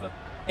in that over.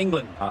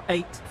 England are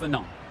 8 for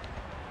none.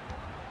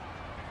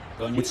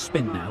 Going with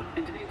spin now.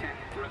 Into the attack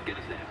for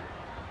Afghanistan.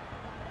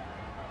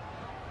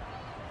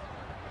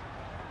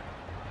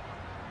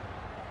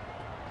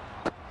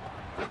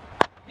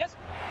 Yes.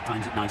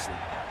 Times it nicely.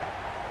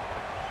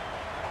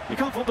 You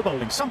can't fault the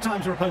bowling.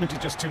 Sometimes your opponent is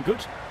just too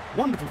good.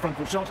 Wonderful front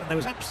foot shot, and there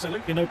was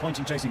absolutely no point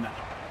in chasing that.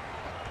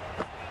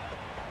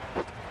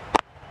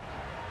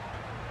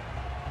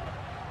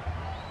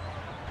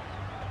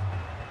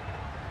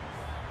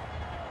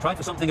 Tried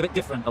for something a bit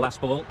different the last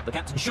ball. The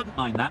captain shouldn't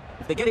mind that.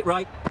 If they get it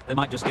right, they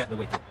might just get the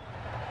wicket.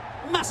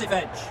 Massive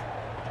edge.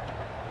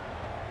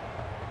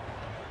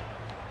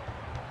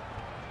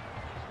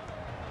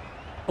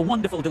 A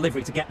wonderful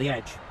delivery to get the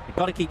edge. You've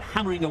got to keep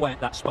hammering away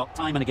at that spot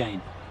time and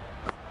again.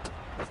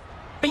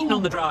 Beaten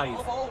on the drive.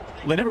 Well,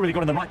 they never really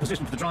got in the right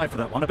position for the drive for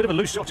that one. A bit of a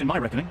loose shot in my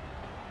reckoning.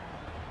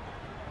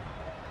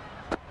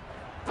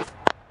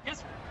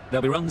 Yes.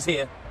 There'll be runs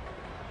here.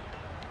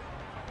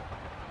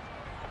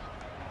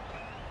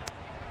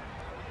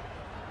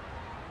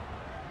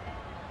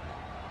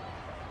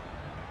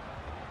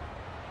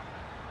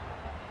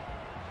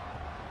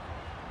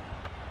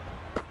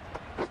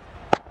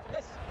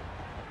 Yes.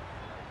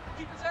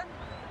 Keep it in.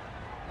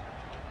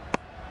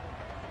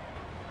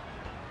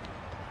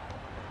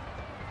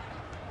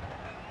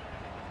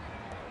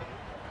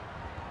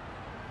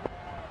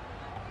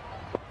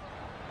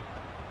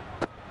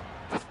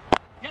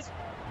 Yes.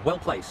 Well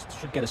placed.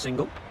 Should get a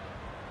single.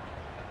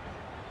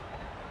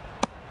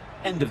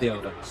 End of the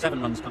over. 7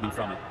 runs coming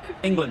from it.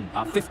 England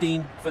are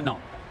 15 for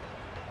none.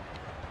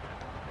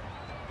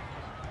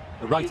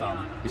 The right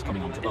arm is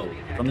coming on to bowl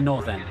from the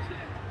north end.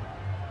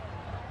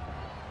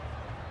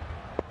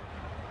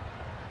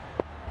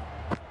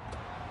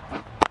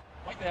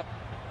 Right there.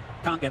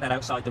 Can't get that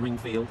outside the ring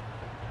field.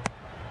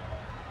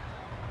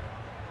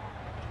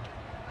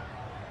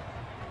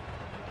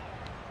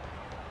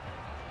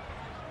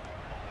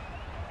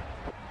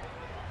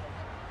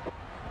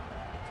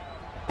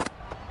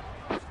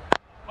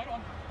 Right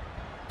on.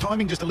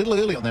 Timing just a little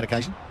early on that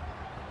occasion.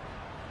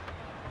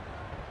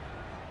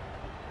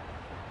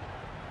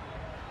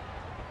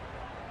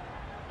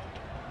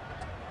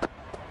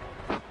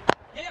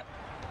 Yeah.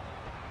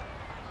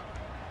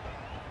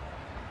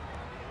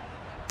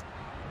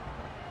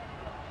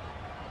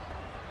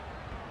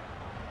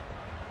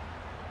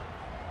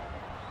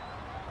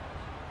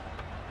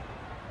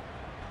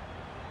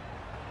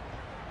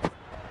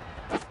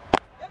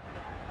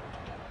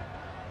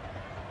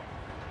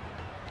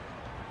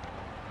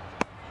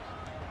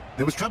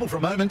 There was trouble for a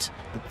moment,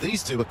 but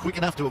these two were quick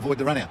enough to avoid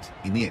the run-out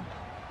in the end.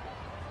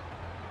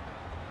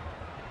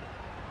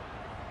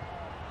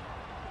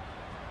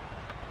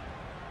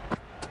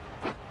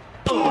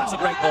 Oh, that's a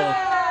great ball.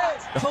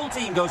 The whole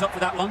team goes up for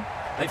that one.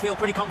 They feel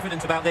pretty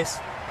confident about this.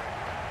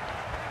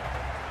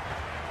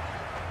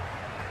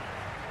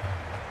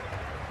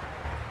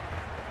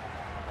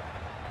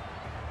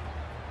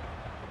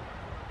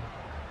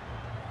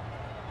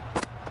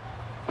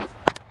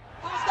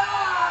 Who's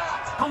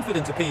that?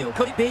 Confident appeal.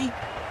 Could it be?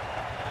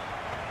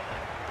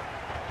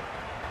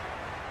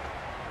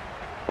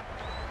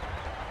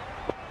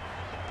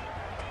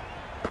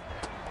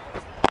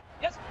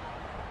 Yes.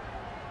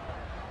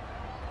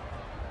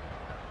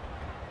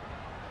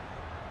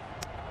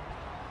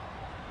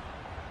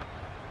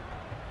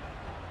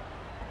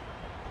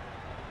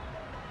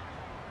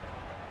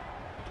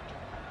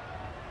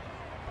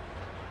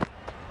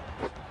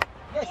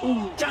 Yes.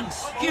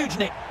 Chance. Huge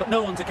nick, but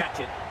no one to catch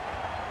it.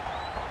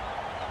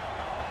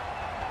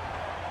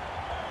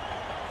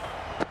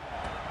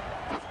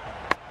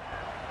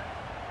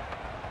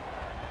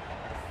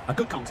 A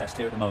good contest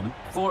here at the moment.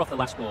 4 off the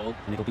last ball,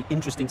 and it'll be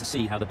interesting to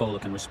see how the bowler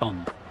can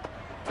respond.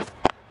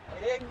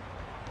 Waiting.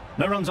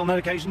 No runs on that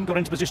occasion. Got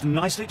into position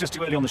nicely, just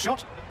too early on the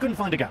shot. Couldn't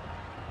find a gap.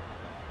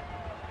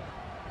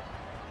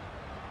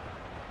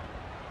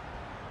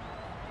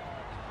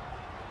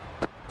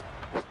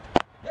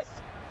 Yes.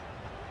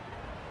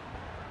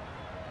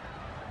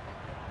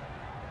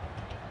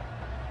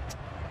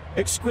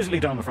 Exquisitely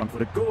down the front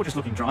foot. A gorgeous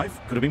looking drive.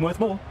 Could have been worth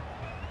more.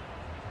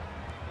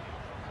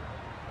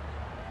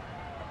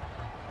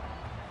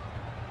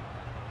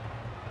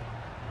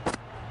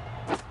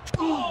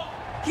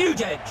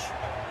 Huge edge.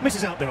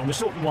 Misses out there on the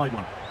short and wide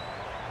one.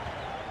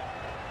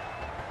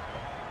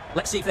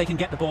 Let's see if they can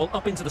get the ball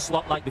up into the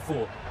slot like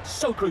before.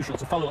 So crucial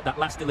to follow up that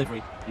last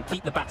delivery and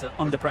keep the batter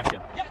under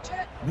pressure. Yeah,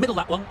 check. Middle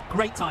that one,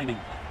 great timing.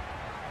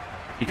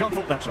 You can't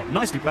fault that shot.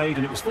 Nicely played,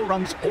 and it was 4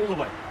 runs all the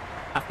way.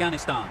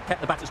 Afghanistan kept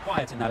the batters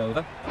quiet in that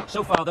over.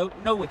 So far though,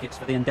 no wickets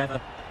for the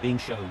endeavour being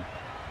shown.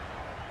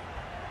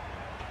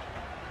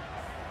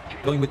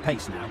 Going with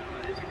pace now.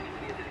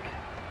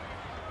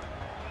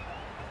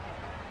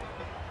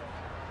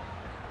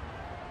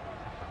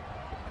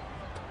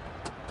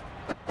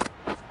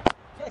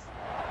 Yes.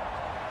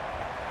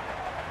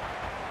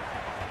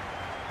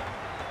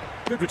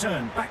 Good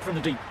return, back from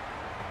the deep.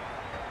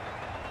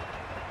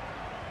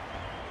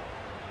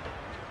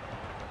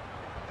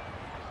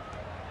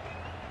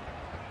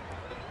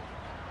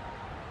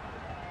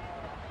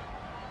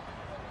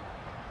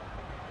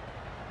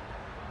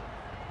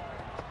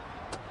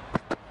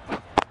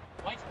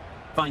 Right.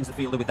 Finds the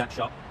fielder with that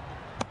shot.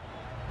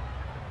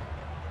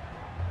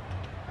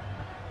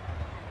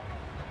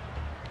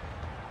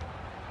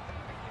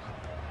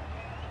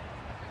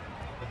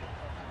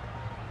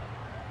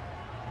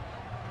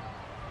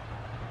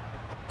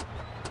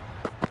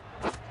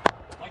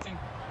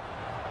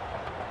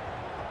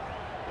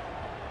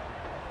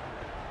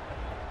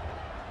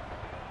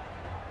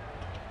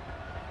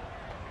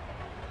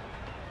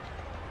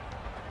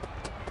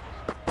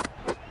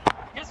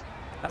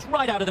 That's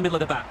right out of the middle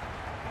of the bat.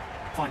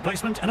 Fine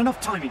placement and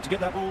enough timing to get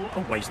that ball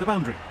away to the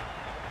boundary.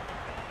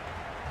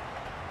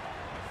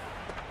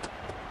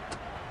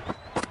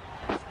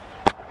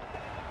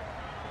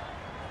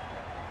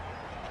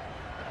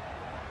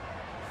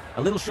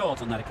 A little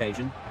short on that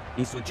occasion.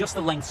 Needs to adjust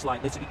the length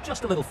slightly to be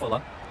just a little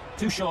fuller.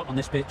 Too short on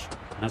this pitch,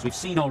 and as we've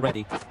seen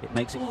already, it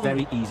makes it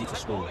very easy to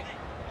score.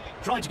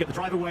 Tried to get the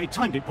drive away,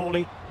 timed it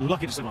poorly,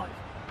 lucky to survive.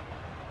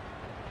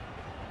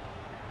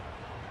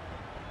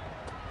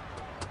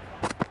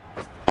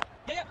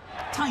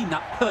 Timed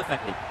that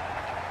perfectly.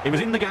 He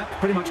was in the gap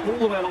pretty much all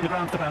the way along the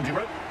ground to the boundary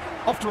rope.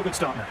 Off to a good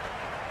start now.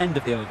 End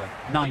of the over.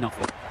 9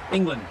 off it.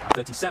 England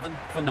 37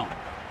 for 9.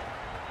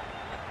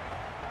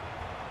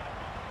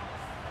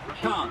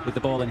 Khan with the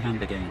ball in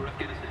hand again.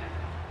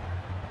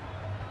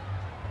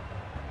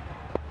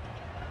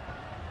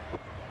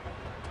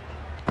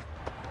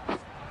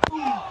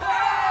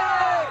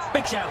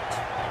 Big shout.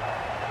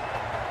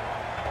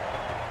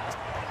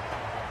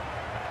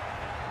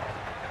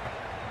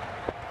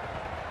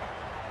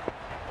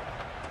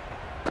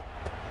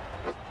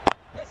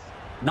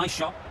 Nice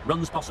shot.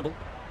 Runs possible.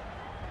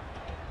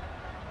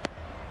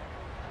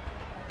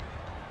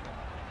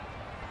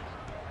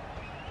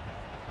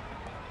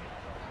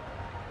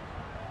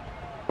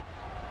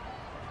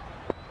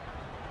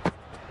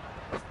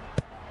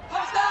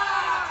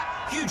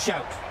 Huge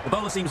shout. The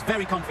bowler seems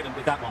very confident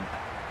with that one.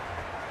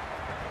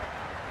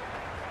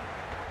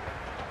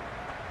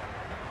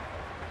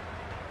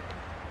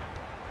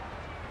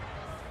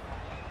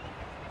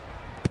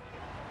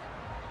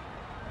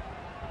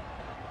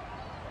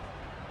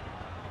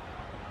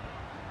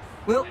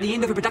 Well, the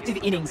end of a productive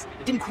innings.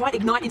 It didn't quite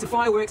ignite into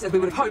fireworks as we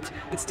would have hoped,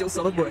 but still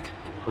solid work.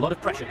 A lot of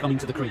pressure coming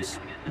to the crease.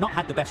 Not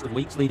had the best of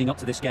weeks leading up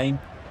to this game,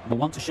 and will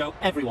want to show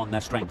everyone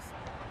their strength.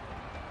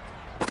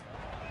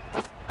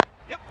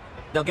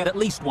 They'll get at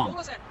least one.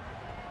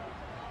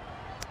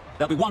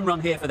 There'll be 1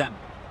 run here for them.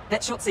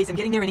 That shot sees them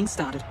getting their innings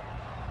started.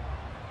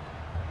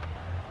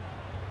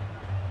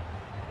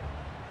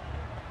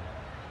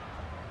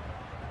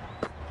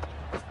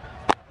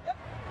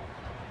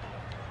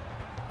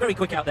 Very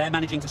quick out there,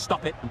 managing to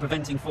stop it and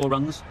preventing 4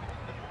 runs.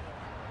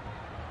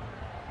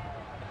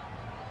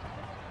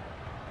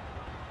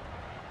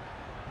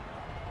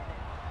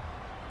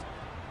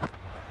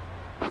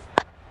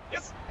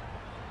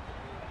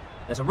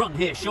 There's a run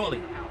here,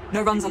 surely.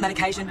 No runs on that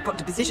occasion, got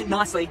into position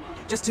nicely,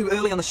 just too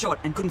early on the shot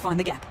and couldn't find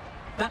the gap.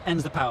 That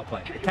ends the power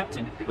play. The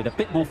captain with a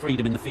bit more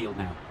freedom in the field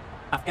now.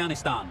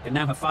 Afghanistan can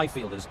now have 5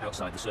 fielders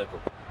outside the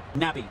circle.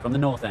 Nabi from the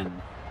north end.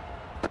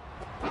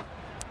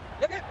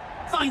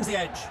 Finds the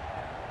edge.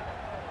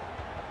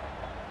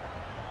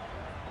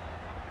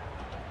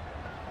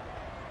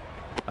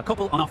 A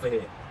couple on offer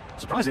here.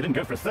 Surprised they didn't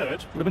go for a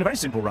third. Would have been a very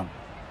simple run.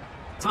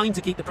 Time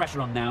to keep the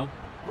pressure on now.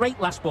 Great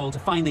last ball to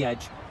find the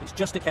edge. It's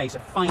just a case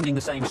of finding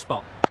the same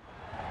spot.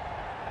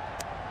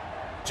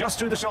 Just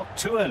threw the shot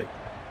too early.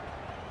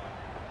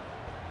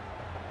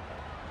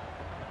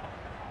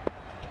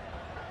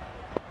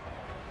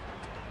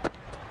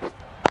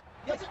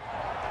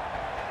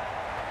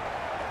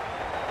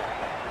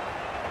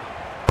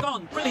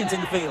 Gone. Brilliant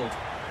in the field.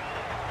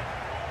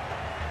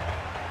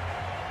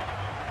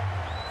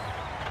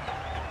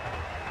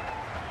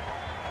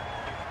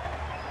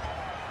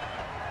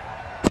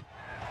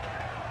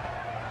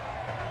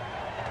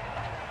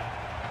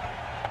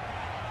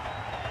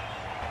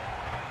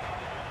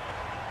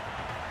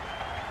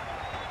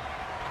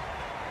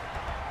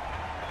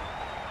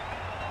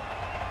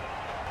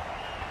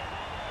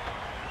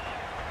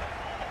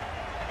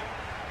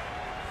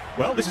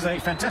 Well, this is a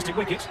fantastic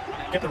wicket.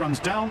 Get the runs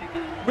down.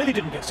 Really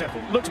didn't get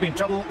settled. Looked to be in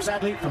trouble,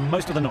 sadly, for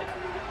most of the knock.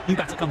 New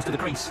batter comes to the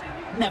crease.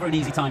 Never an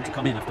easy time to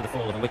come in after the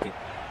fall of a wicket.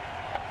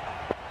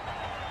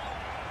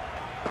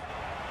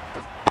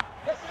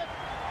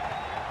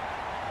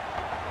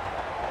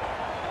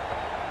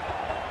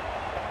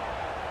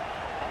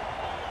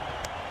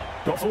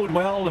 Got forward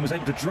well and was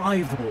able to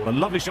drive the ball. A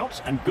lovely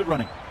shot and good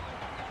running.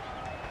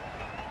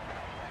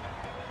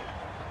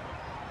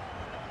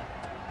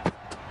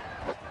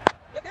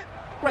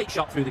 Great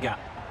shot through the gap.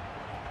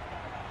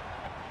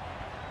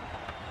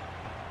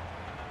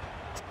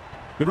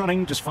 Good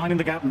running, just finding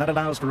the gap, and that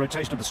allows for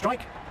rotation of the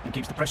strike and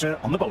keeps the pressure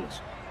on the bowlers.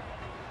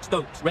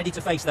 Stokes ready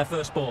to face their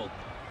first ball.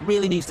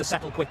 Really needs to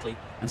settle quickly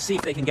and see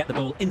if they can get the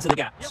ball into the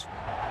gaps.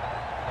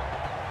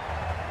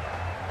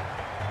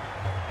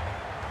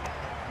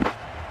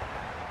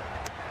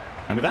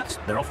 And with that,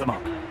 they're off the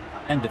mark.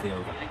 End of the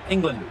over.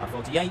 England are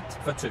 48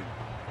 for 2.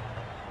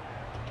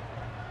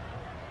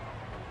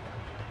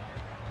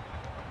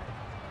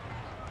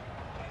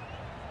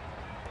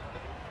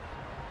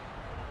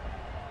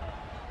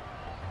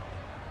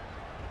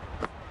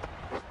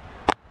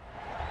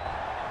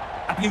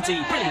 A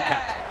beauty, brilliant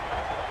catch.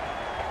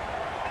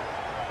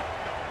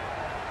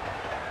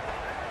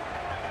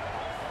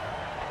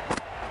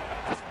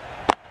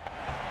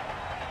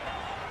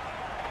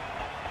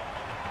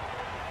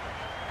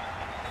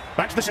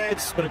 Back to the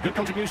sheds, but a good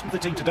contribution to the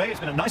team today. It's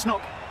been a nice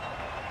knock.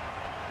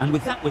 And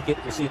with that wicket,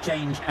 we'll see a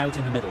change out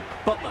in the middle.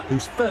 Butler,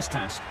 whose first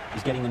task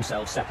is getting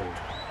themselves settled.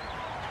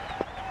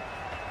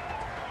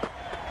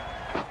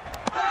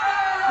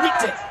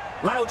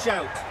 Loud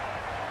shout.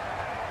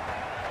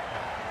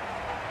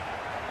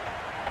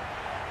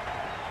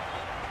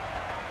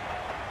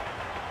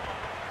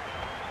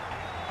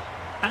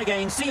 And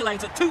again, see you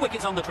later. 2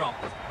 wickets on the trot.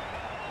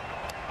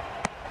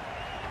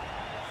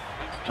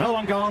 Another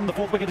one gone. The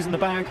 4th wicket is in the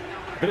bag.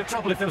 Bit of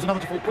trouble if there was another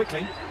to fall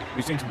quickly.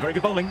 We've seen some very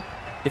good bowling.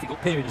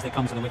 Difficult period as they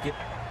come to the wicket.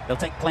 They'll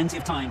take plenty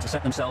of time to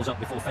set themselves up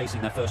before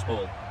facing their first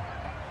ball.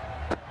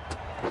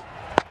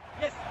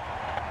 Yes.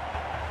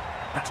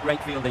 That's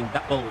great fielding.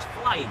 That ball was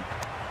flying.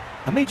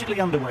 Immediately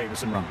underway with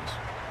some runs.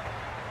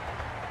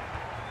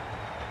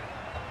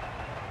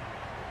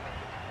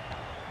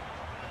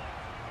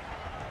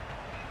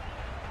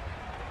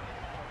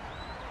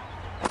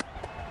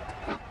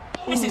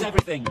 Misses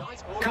everything.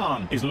 Nice ball.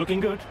 Khan is looking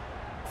good.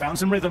 Found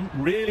some rhythm.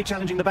 Really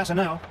challenging the batter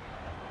now.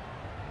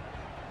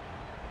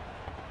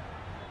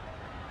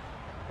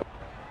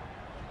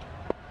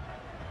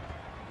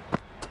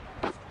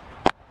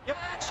 Yep.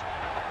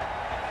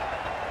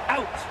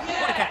 Out.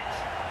 What a catch.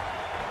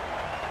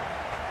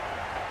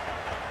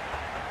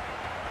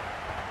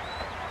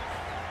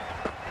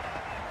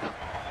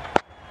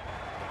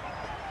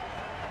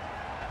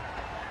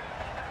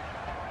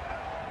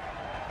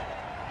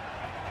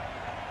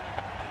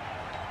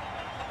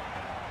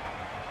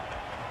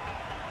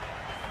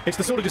 It's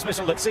the sort of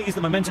dismissal that sees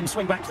the momentum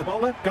swing back to the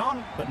bowler.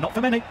 Gone, but not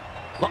for many.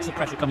 Lots of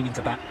pressure coming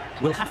into bat.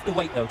 We'll have to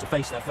wait, though, to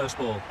face their first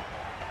ball.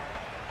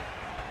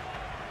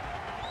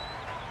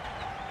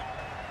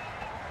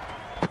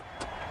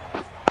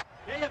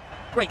 Yeah.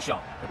 Great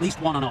shot. At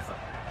least one on offer.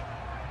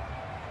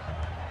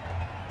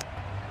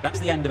 That's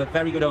the end of a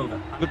very good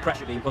over. Good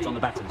pressure being put on the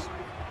batters.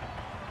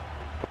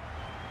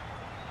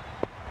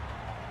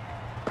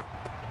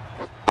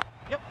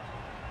 Yep.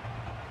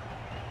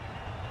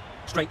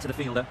 Straight to the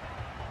fielder.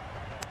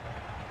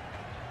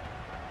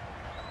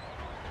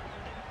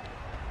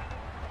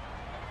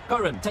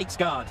 Curran takes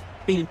guard.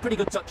 Been in pretty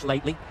good touch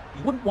lately.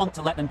 You wouldn't want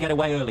to let them get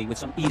away early with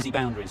some easy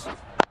boundaries.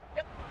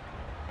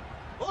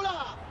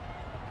 Bowler.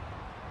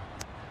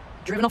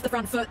 Driven off the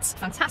front foot.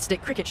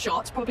 Fantastic cricket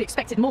shot. Probably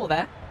expected more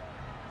there.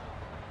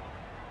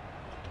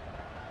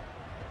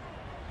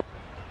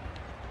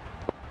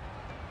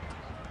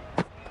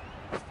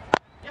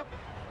 Yep.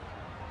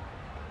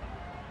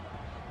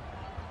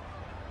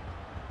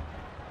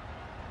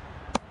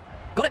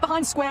 Got it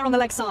behind square on the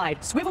leg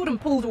side. Swiveled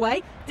and pulled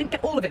away. Didn't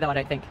get all of it though, I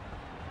don't think.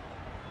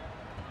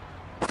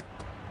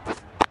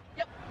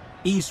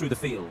 Ease through the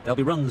field. There'll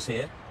be runs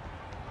here.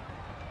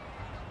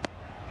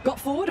 Got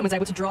forward and was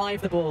able to drive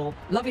the ball.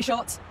 Lovely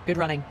shot. Good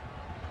running.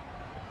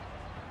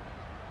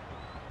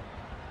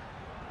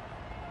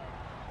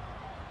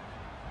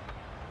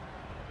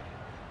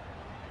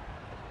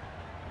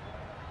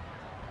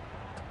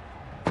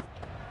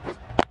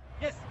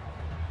 Yes.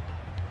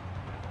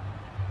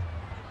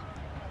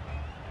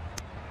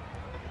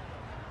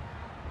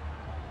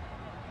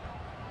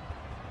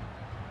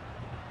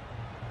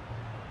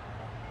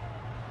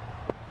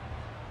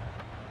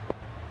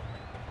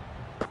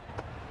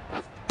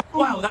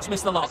 Wow, that's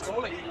missed the lot.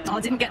 Bowling.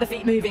 Oh, didn't get the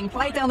feet moving.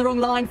 Played down the wrong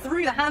line.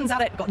 Threw the hands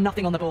at it. Got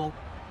nothing on the ball.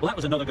 Well, that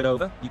was another good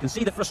over. You can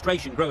see the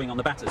frustration growing on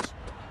the batters.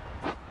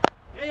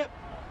 Yeah.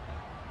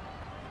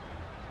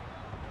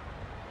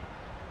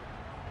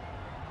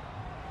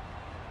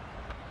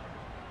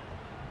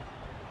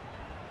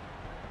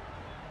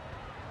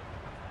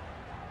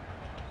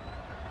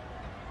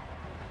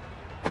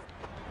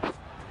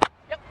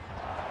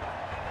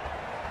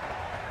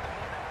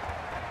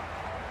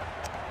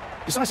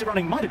 Decisive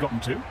running might have gotten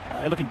 2.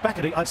 Looking back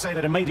at it, I'd say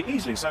they'd have made it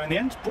easily. So in the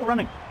end, poor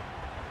running.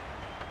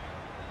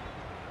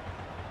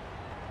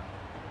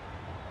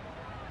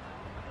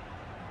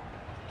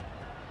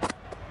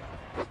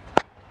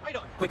 Right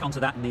on. Quick onto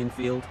that in the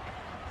infield.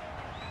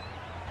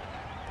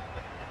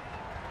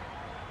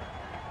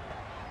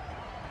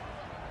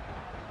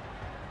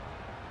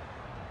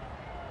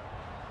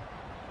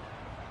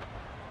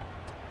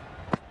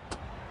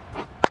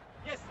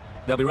 Yes.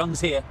 There'll be runs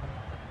here.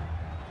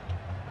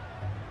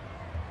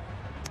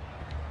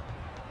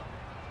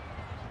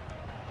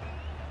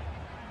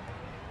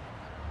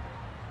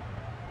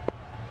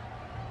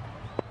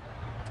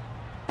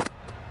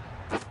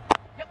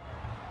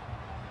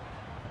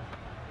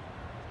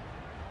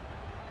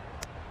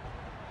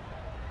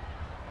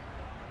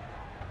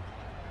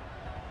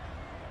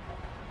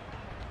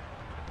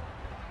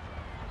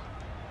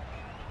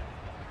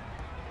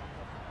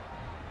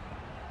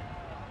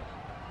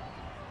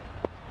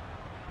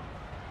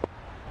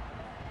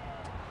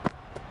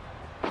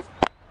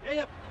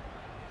 Yeah.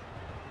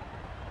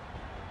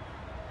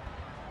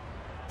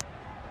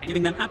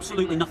 Giving them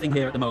absolutely nothing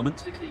here at the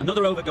moment.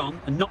 Another over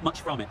gone and not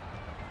much from it.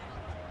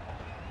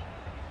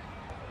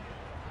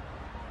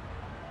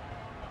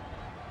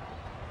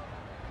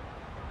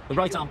 The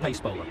right-arm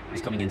pace bowler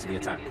is coming into the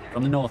attack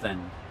from the north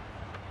end.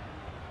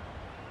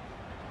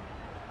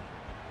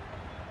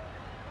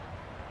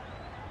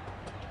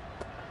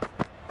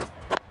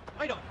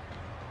 Right on.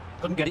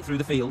 Couldn't get it through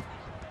the field.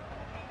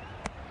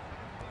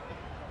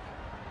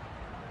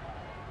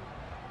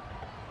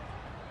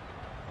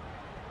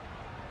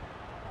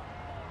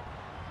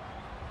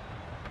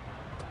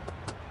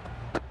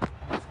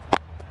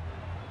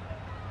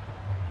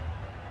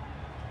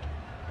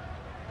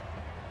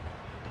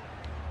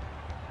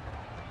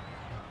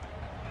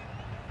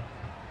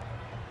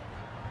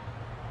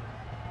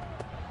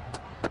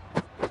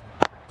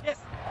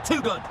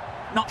 Too good.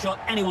 Not sure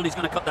anyone is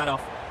going to cut that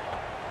off.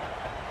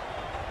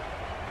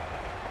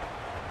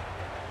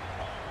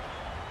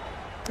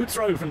 Good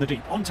throw from the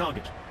deep, on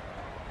target.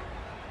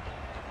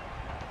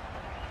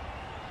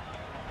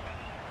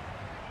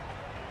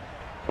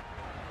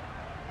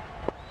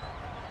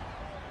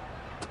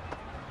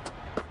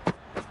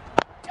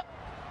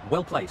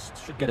 Well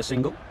placed, should get a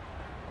single.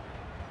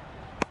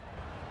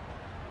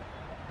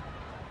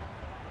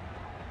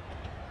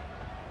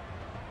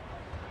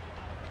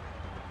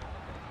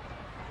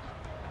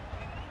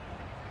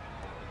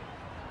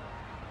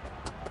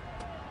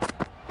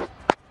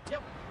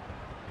 Yep.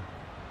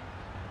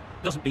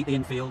 Doesn't beat the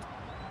infield.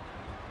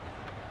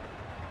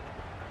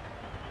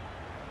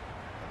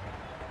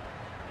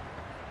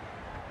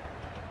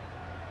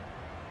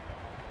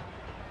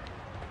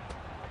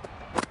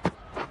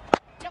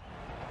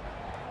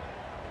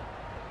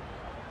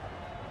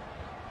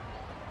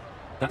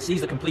 That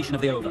sees the completion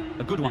of the over.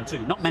 A good one too,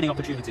 not many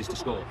opportunities to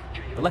score.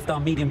 The left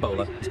arm medium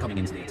bowler is coming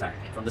into the attack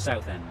from the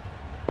south end.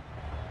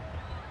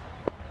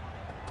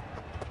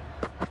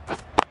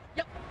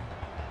 Yep.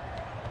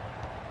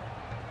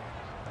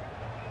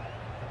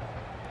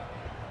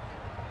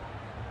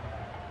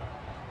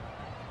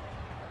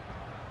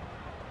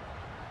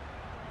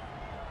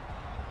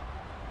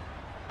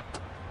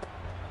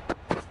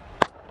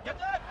 Yep.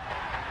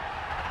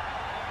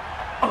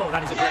 Oh,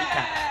 that is a great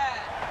catch.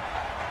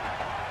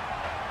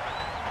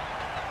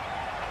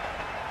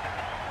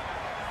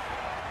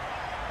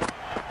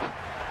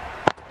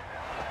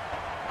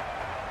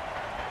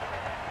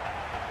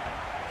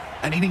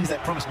 An innings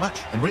that promised much,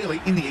 and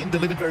really, in the end,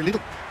 delivered very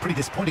little. Pretty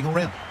disappointing all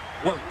round.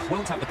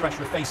 Won't have the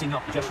pressure of facing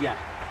up just yet.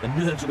 The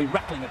nerves will be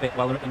rattling a bit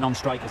while they're at the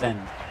non-striker's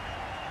end.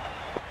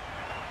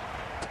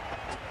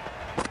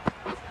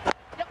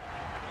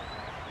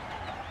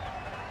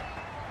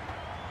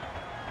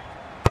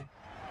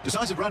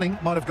 Decisive running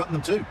might have gotten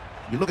them too.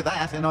 You look at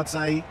that, and I'd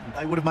say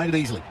they would have made it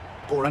easily.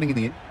 Poor running in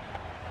the end.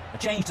 A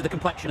change to the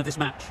complexion of this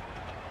match.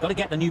 Got to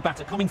get the new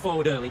batter coming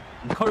forward early,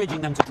 encouraging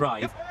them to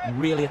drive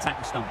and really attack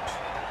the stumps.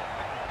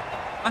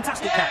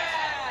 Fantastic catch.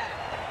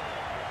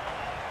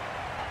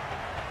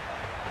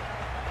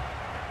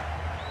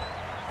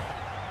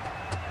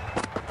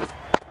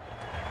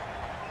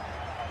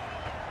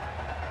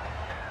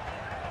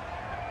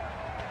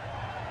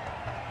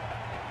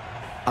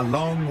 A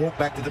long walk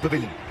back to the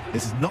pavilion.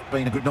 This has not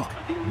been a good knock.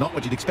 Not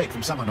what you'd expect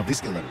from someone of this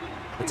skill level.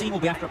 The team will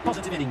be after a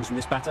positive innings from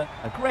this batter.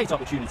 A great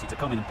opportunity to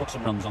come in and put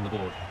some runs on the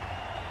board.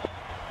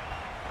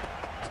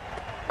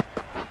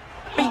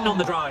 Beaten on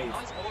the drive.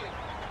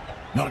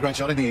 Not a great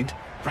shot in the end.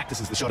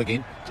 Practices the shot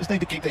again. Just need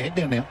to keep their head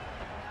down now.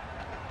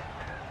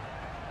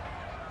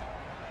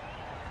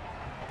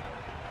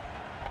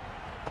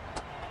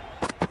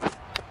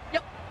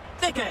 Yep.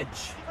 Thick edge.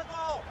 Keep it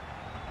low.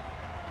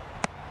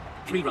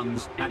 3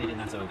 runs added in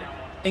that over.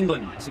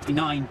 England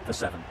 69 for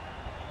 7.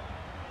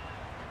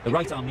 The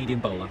right arm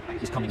medium bowler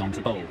is coming on to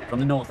bowl from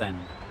the north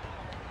end.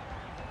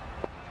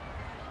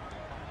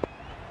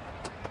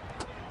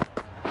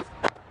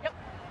 Yep.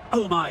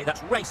 Oh my,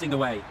 that's racing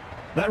away.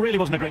 That really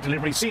wasn't a great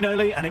delivery. Seen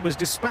early, and it was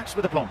dispatched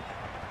with aplomb.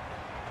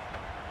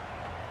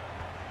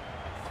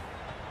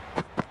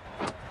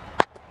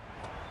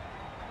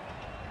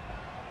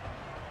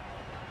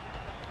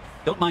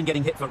 Don't mind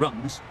getting hit for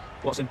runs.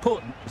 What's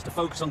important is to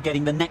focus on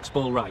getting the next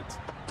ball right.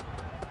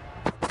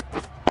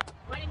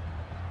 Waiting.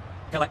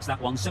 Collects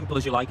that one, simple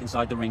as you like,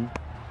 inside the ring.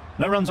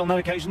 No runs on that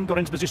occasion. Got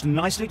into position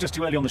nicely, just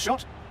too early on the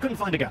shot. Couldn't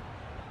find a gap.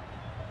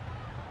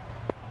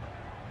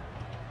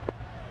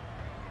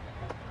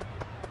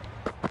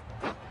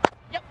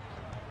 Yep.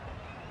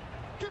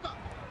 Keep up.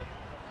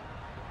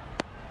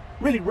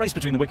 Really raced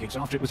between the wickets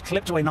after it was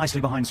clipped away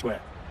nicely behind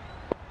square.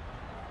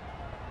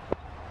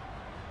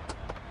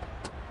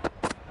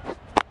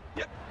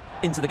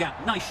 Into the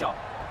gap, nice shot.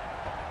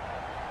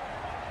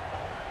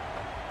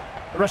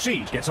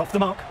 Rashid gets off the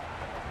mark.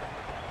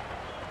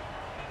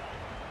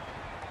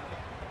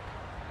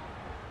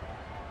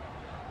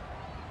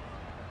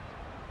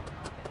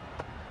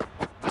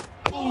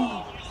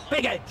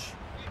 Big edge.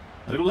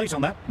 A little late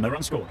on that, no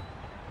run scored.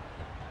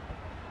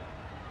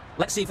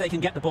 Let's see if they can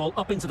get the ball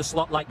up into the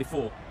slot like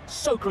before.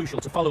 So crucial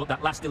to follow up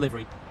that last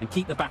delivery and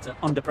keep the batter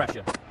under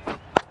pressure.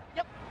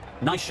 Yep.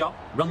 Nice shot,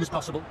 runs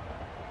possible.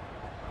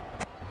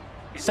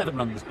 7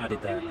 runs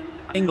added there.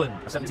 England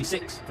are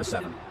 76 for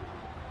 7.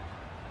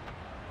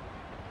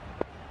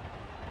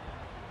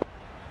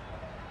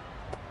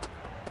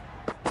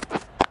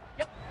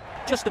 Yep.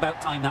 Just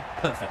about timed that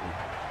perfectly.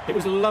 It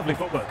was lovely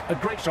footwork. A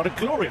great shot, a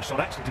glorious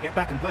shot actually, to get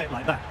back and play it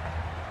like that.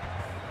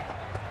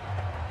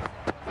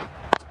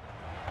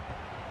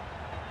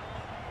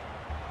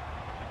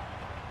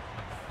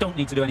 Don't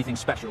need to do anything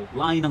special.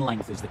 Line and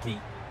length is the key.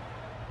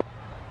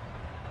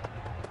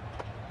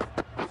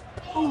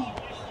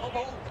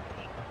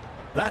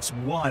 That's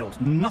wild.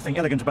 Nothing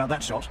elegant about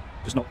that shot.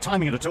 Just not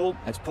timing it at all.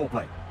 It's poor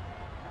play.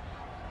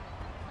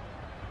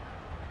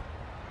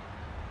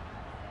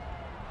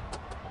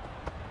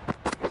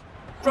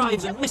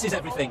 Drives and misses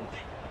everything.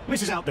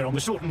 Misses out there on the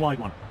short and wide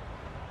one.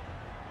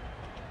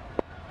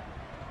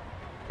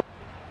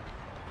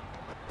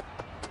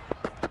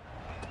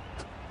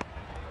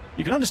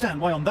 You can understand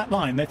why on that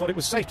line they thought it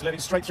was safe to let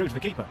it straight through to the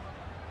keeper.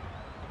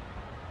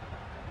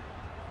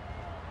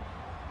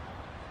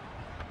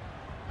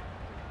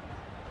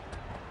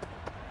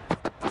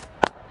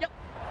 Yep.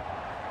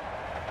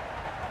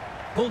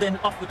 Pulled in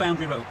off the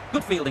boundary rope.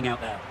 Good fielding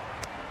out there.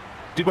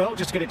 Did well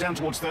just to get it down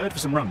towards third for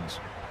some runs.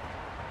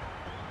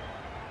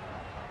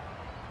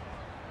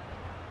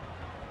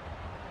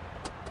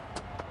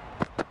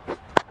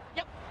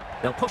 Yep.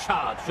 They'll push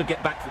hard, should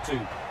get back for 2.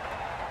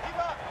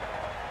 Keeper.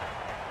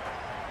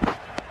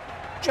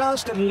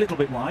 Just a little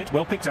bit wide,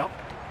 well picked up.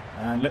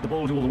 And let the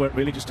ball do all the work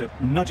really, just to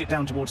nudge it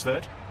down towards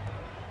third.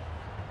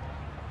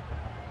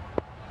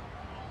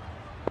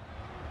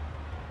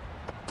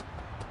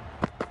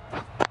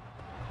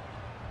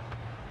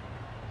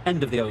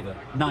 End of the over.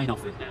 9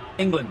 off it.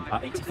 England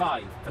are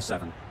 85 for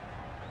 7.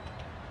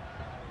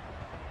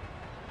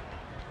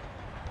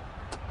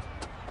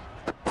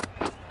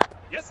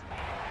 Yes.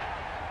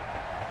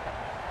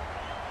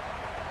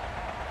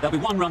 There'll be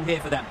 1 run here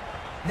for them.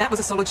 That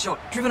was a solid shot.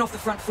 Driven off the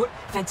front foot.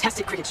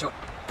 Fantastic cricket shot.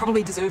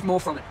 Probably deserved more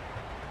from it.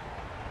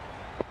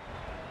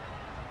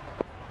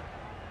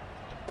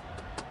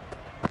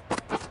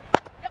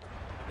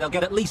 They'll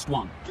get at least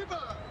 1. Keeper.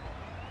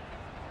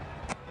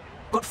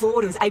 Got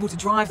forward and was able to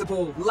drive the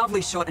ball.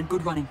 Lovely shot and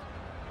good running.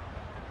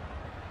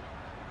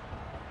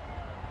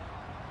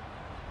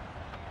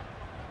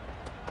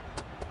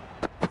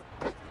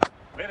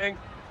 Winning.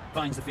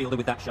 Finds the fielder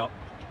with that shot.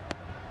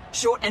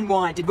 Short and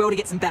wide. Did well to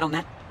get some bat on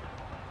that.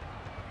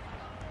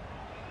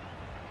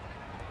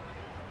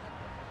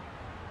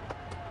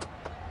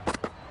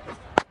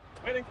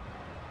 Winning.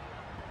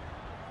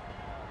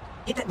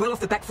 Hit that well off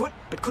the back foot,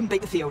 but couldn't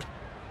beat the field.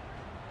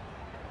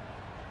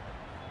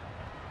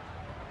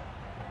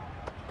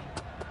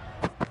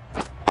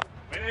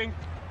 Winning.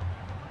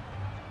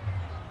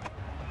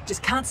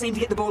 Just can't seem to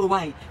get the ball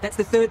away. That's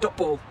the 3rd dot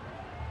ball.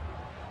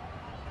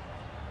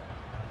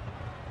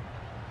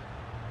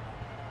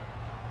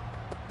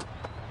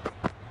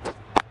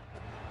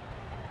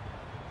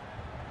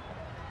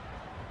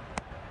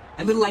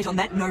 A little late on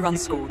that, no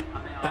runs scored.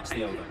 That's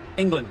the over.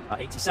 England are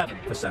 87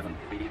 for 7.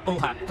 Bull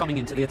Hat coming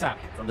into the attack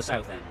from the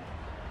south end.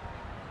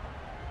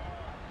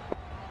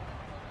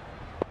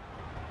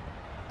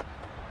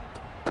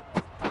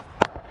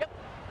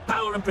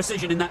 Power and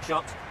precision in that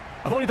shot.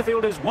 Avoided the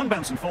fielders, 1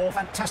 bounce and 4,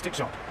 fantastic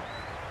shot.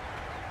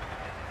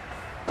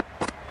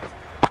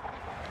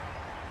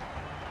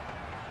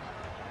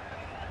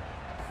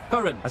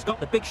 Curran has got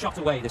the big shot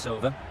away this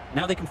over.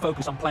 Now they can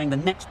focus on playing the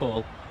next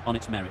ball on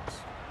its merits.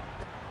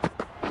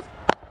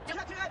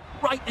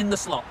 Right in the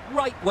slot,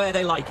 right where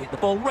they like it. The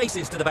ball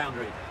races to the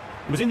boundary.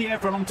 It was in the air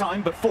for a long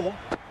time, but 4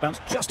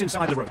 bounced just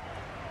inside the rope.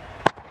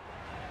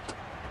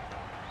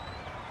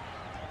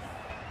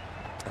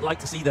 I'd like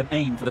to see them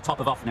aim for the top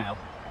of off now.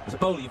 As a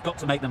bowler, you've got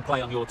to make them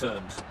play on your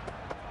terms.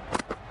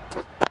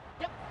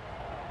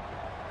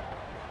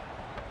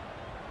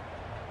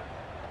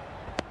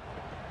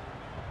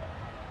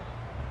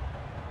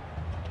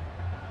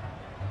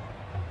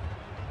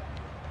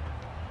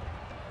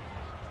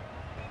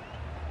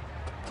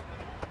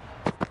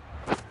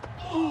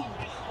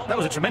 That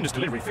was a tremendous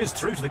delivery, fizzed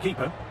through to the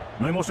keeper.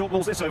 No more short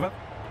balls this over.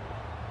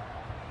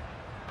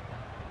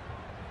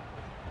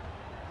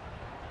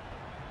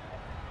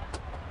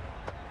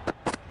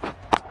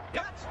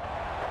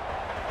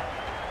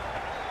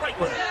 Great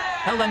work.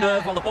 Held their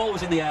nerve while the ball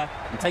was in the air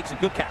and takes a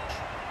good catch.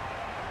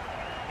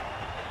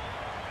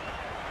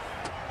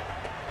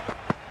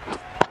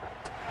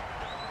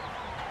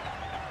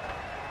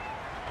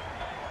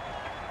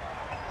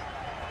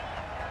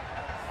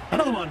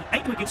 Another one,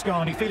 8 wickets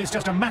gone. You feel it's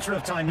just a matter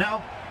of time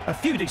now. A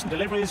few decent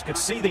deliveries could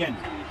see the end.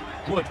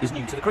 Wood is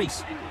new to the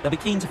crease. They'll be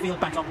keen to field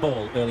bat on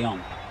ball early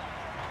on.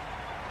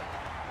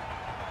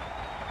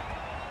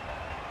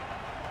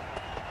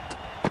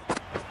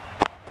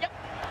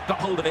 Got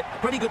hold of it.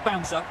 Pretty good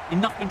bouncer.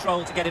 Enough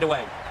control to get it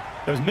away.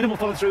 There was minimal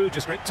follow through,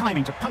 just great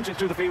timing to punch it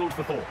through the field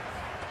for 4.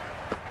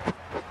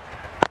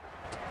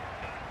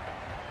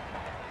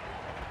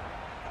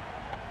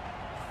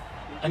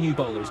 A new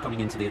bowler is coming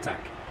into the attack.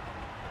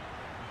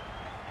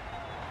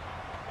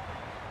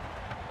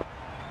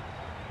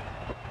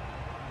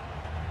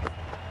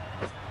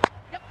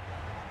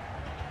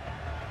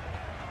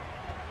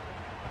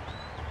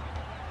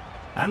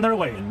 And they're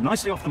away,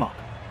 nicely off the mark.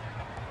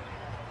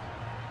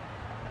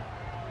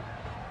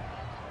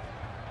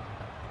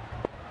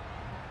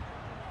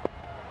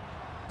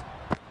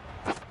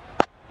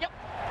 Yep.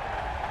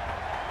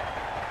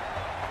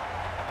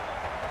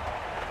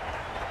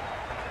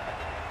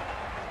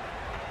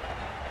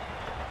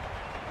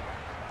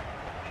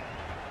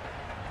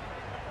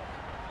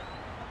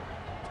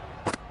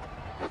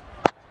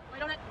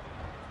 Wait on it.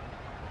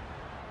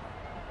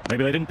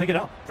 Maybe they didn't pick it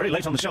up. Very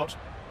late on the shot.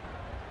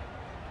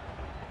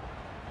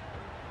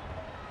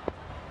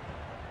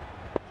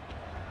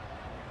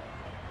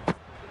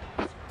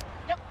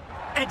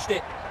 Edged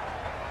it.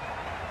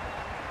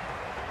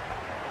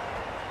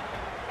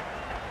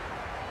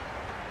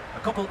 A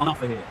couple on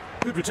offer here.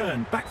 Good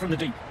return, back from the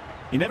deep.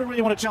 You never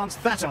really want to chance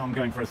that arm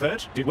going for a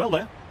third. Did well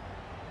there.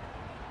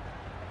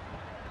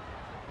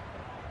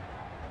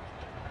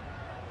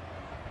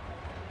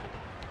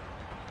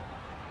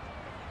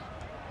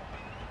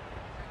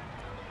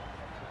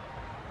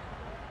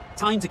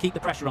 Time to keep the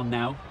pressure on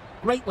now.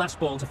 Great last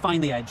ball to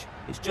find the edge.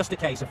 It's just a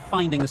case of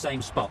finding the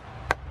same spot.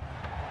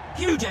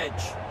 Huge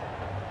edge!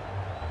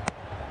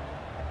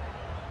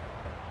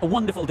 A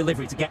wonderful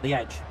delivery to get the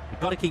edge.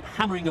 You've got to keep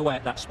hammering away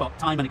at that spot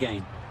time and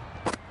again.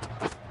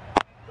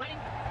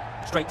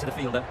 Straight to the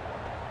fielder.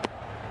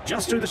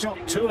 Just threw the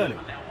shot too early.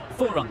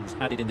 4 runs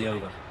added in the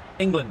over.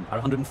 England are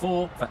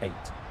 104 for 8.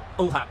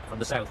 Ulhak from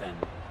the south end.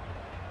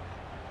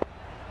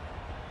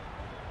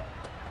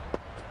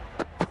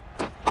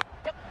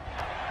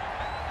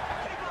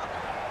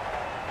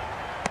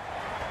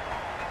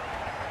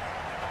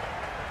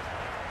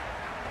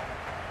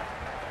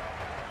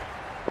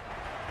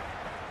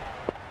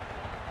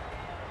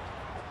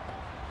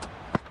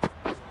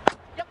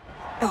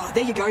 Oh,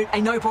 there you go,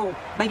 a no ball.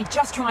 Maybe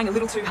just trying a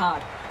little too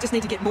hard. Just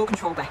need to get more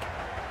control back.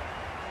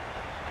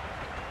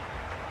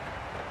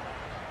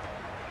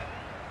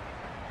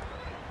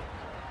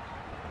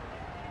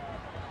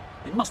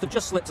 It must have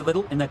just slipped a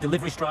little in their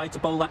delivery stride to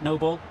bowl that no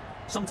ball.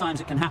 Sometimes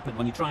it can happen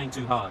when you're trying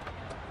too hard.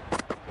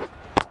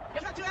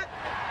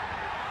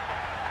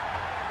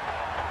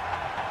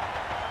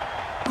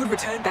 Good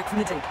return back from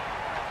the deep.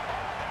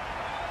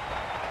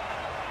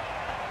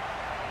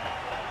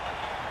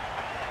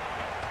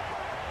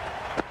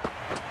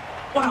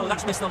 Wow,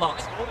 that's missed the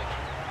lot.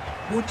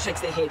 Wood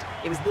shakes their head.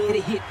 It was there to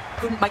hit.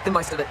 Couldn't make the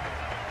most of it.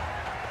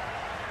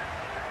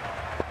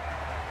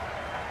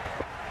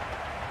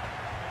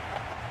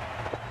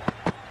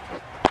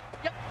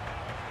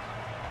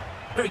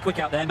 Very quick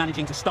out there,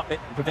 managing to stop it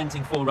and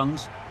preventing 4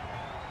 runs.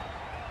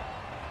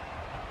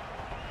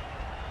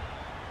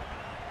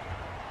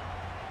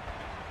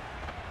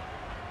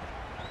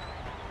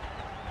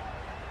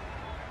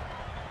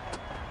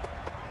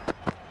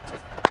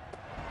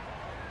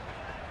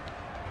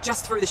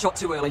 Just threw the shot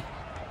too early.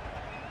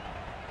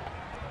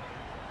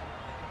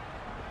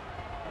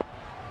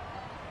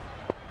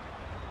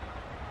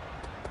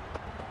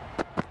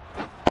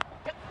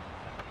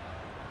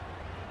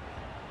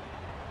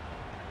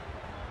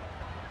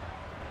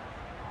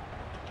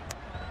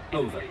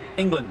 Over.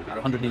 England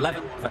are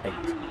 111 for 8.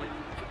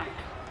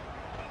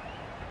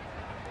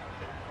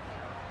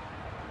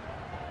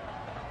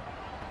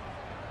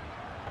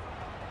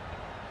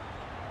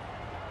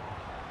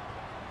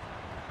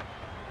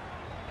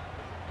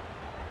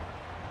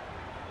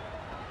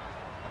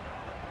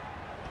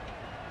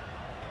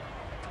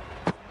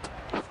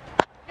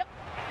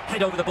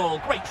 Head over the ball,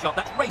 great shot,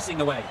 that's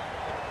racing away.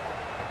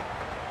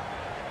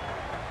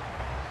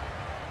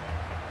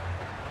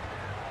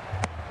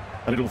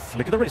 A little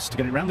flick of the wrist to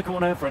get it round the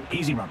corner for an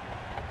easy run.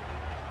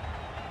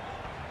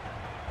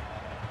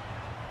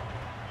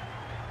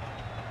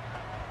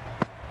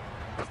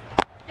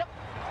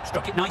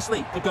 Struck it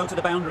nicely, could go to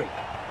the boundary.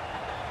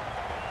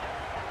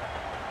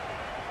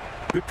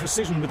 Good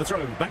precision with the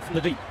throw, back from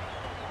the deep.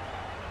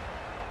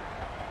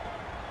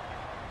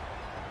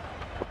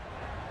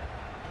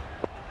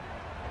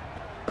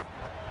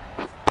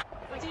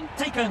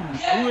 Taken,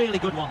 a really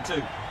good one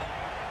too.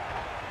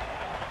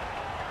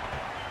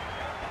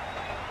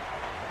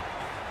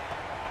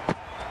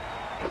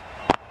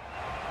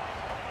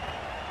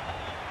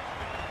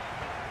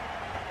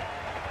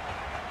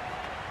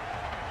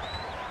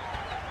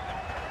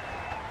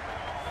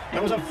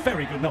 That was a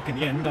very good knock in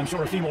the end. I'm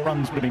sure a few more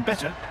runs would have been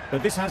better,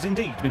 but this has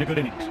indeed been a good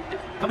innings.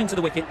 Coming to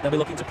the wicket, they'll be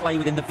looking to play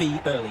within the V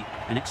early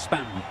and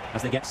expand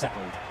as they get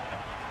settled.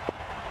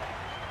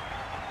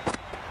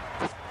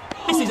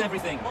 This is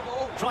everything.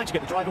 Tried to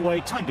get the drive away,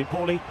 timed it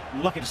poorly,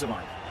 lucky to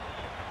survive.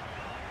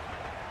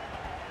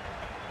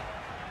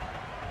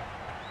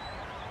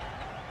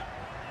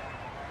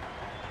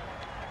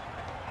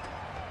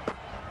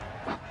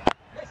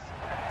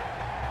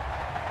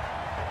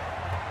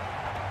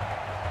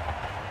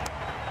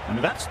 And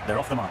with that, they're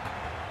off the mark.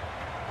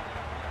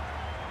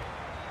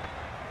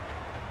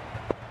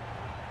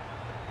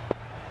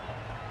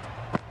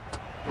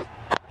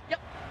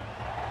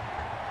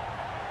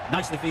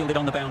 Nicely fielded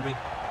on the boundary.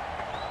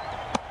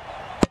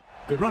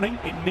 Good running,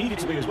 it needed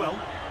to be as well.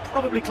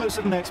 Probably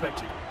closer than they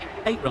expected.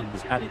 8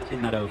 runs added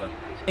in that over.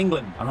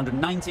 England are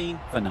 119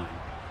 for 9.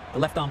 The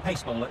left-arm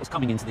pace bowler is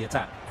coming into the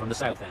attack from the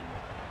south end.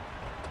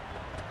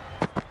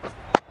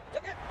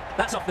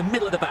 That's off the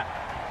middle of the bat.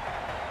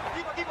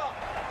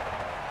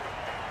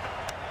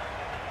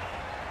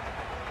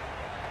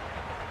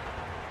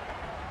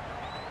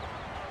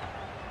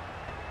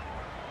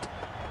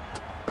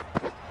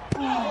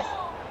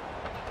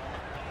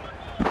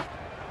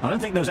 I don't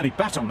think there was any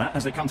bat on that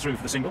as they come through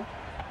for the single.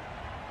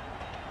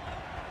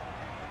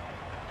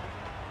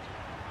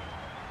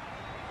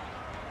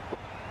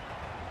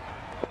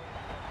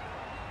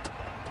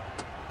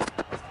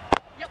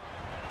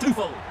 Too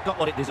full, got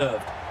what it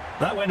deserved.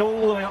 That went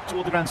all the way up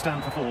toward the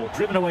grandstand for 4,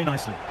 driven away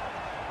nicely.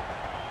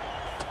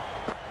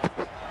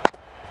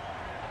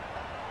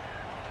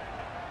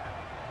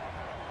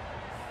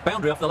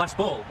 Boundary off the last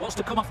ball. What's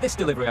to come off this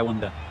delivery, I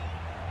wonder?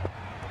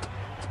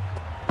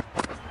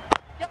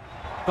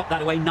 Got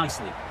that away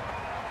nicely.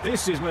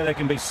 This is where they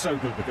can be so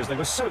good because they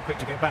were so quick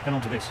to get back and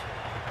onto this.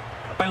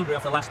 A boundary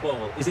off the last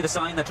ball. Is it a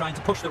sign they're trying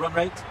to push the run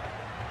rate?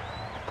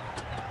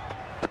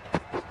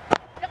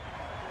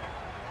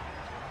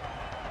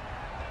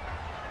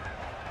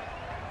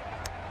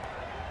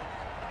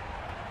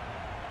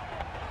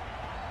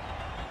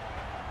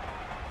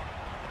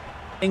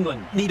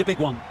 England need a big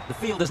one. The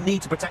fielders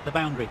need to protect the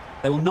boundary.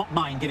 They will not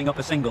mind giving up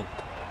a single.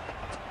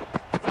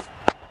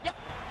 Yep.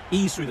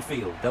 Ease through the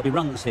field. There'll be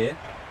runs here.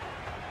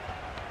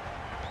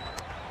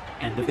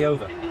 End of the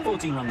over.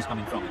 14 runs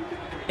coming from it.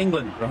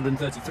 England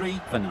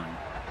 133 for 9.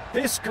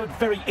 This could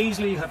very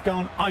easily have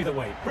gone either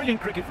way. Brilliant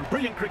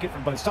cricket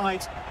from both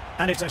sides,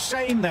 and it's a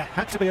shame there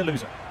had to be a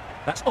loser.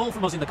 That's all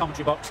from us in the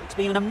commentary box. It's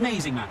been an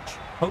amazing match.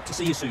 Hope to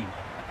see you soon.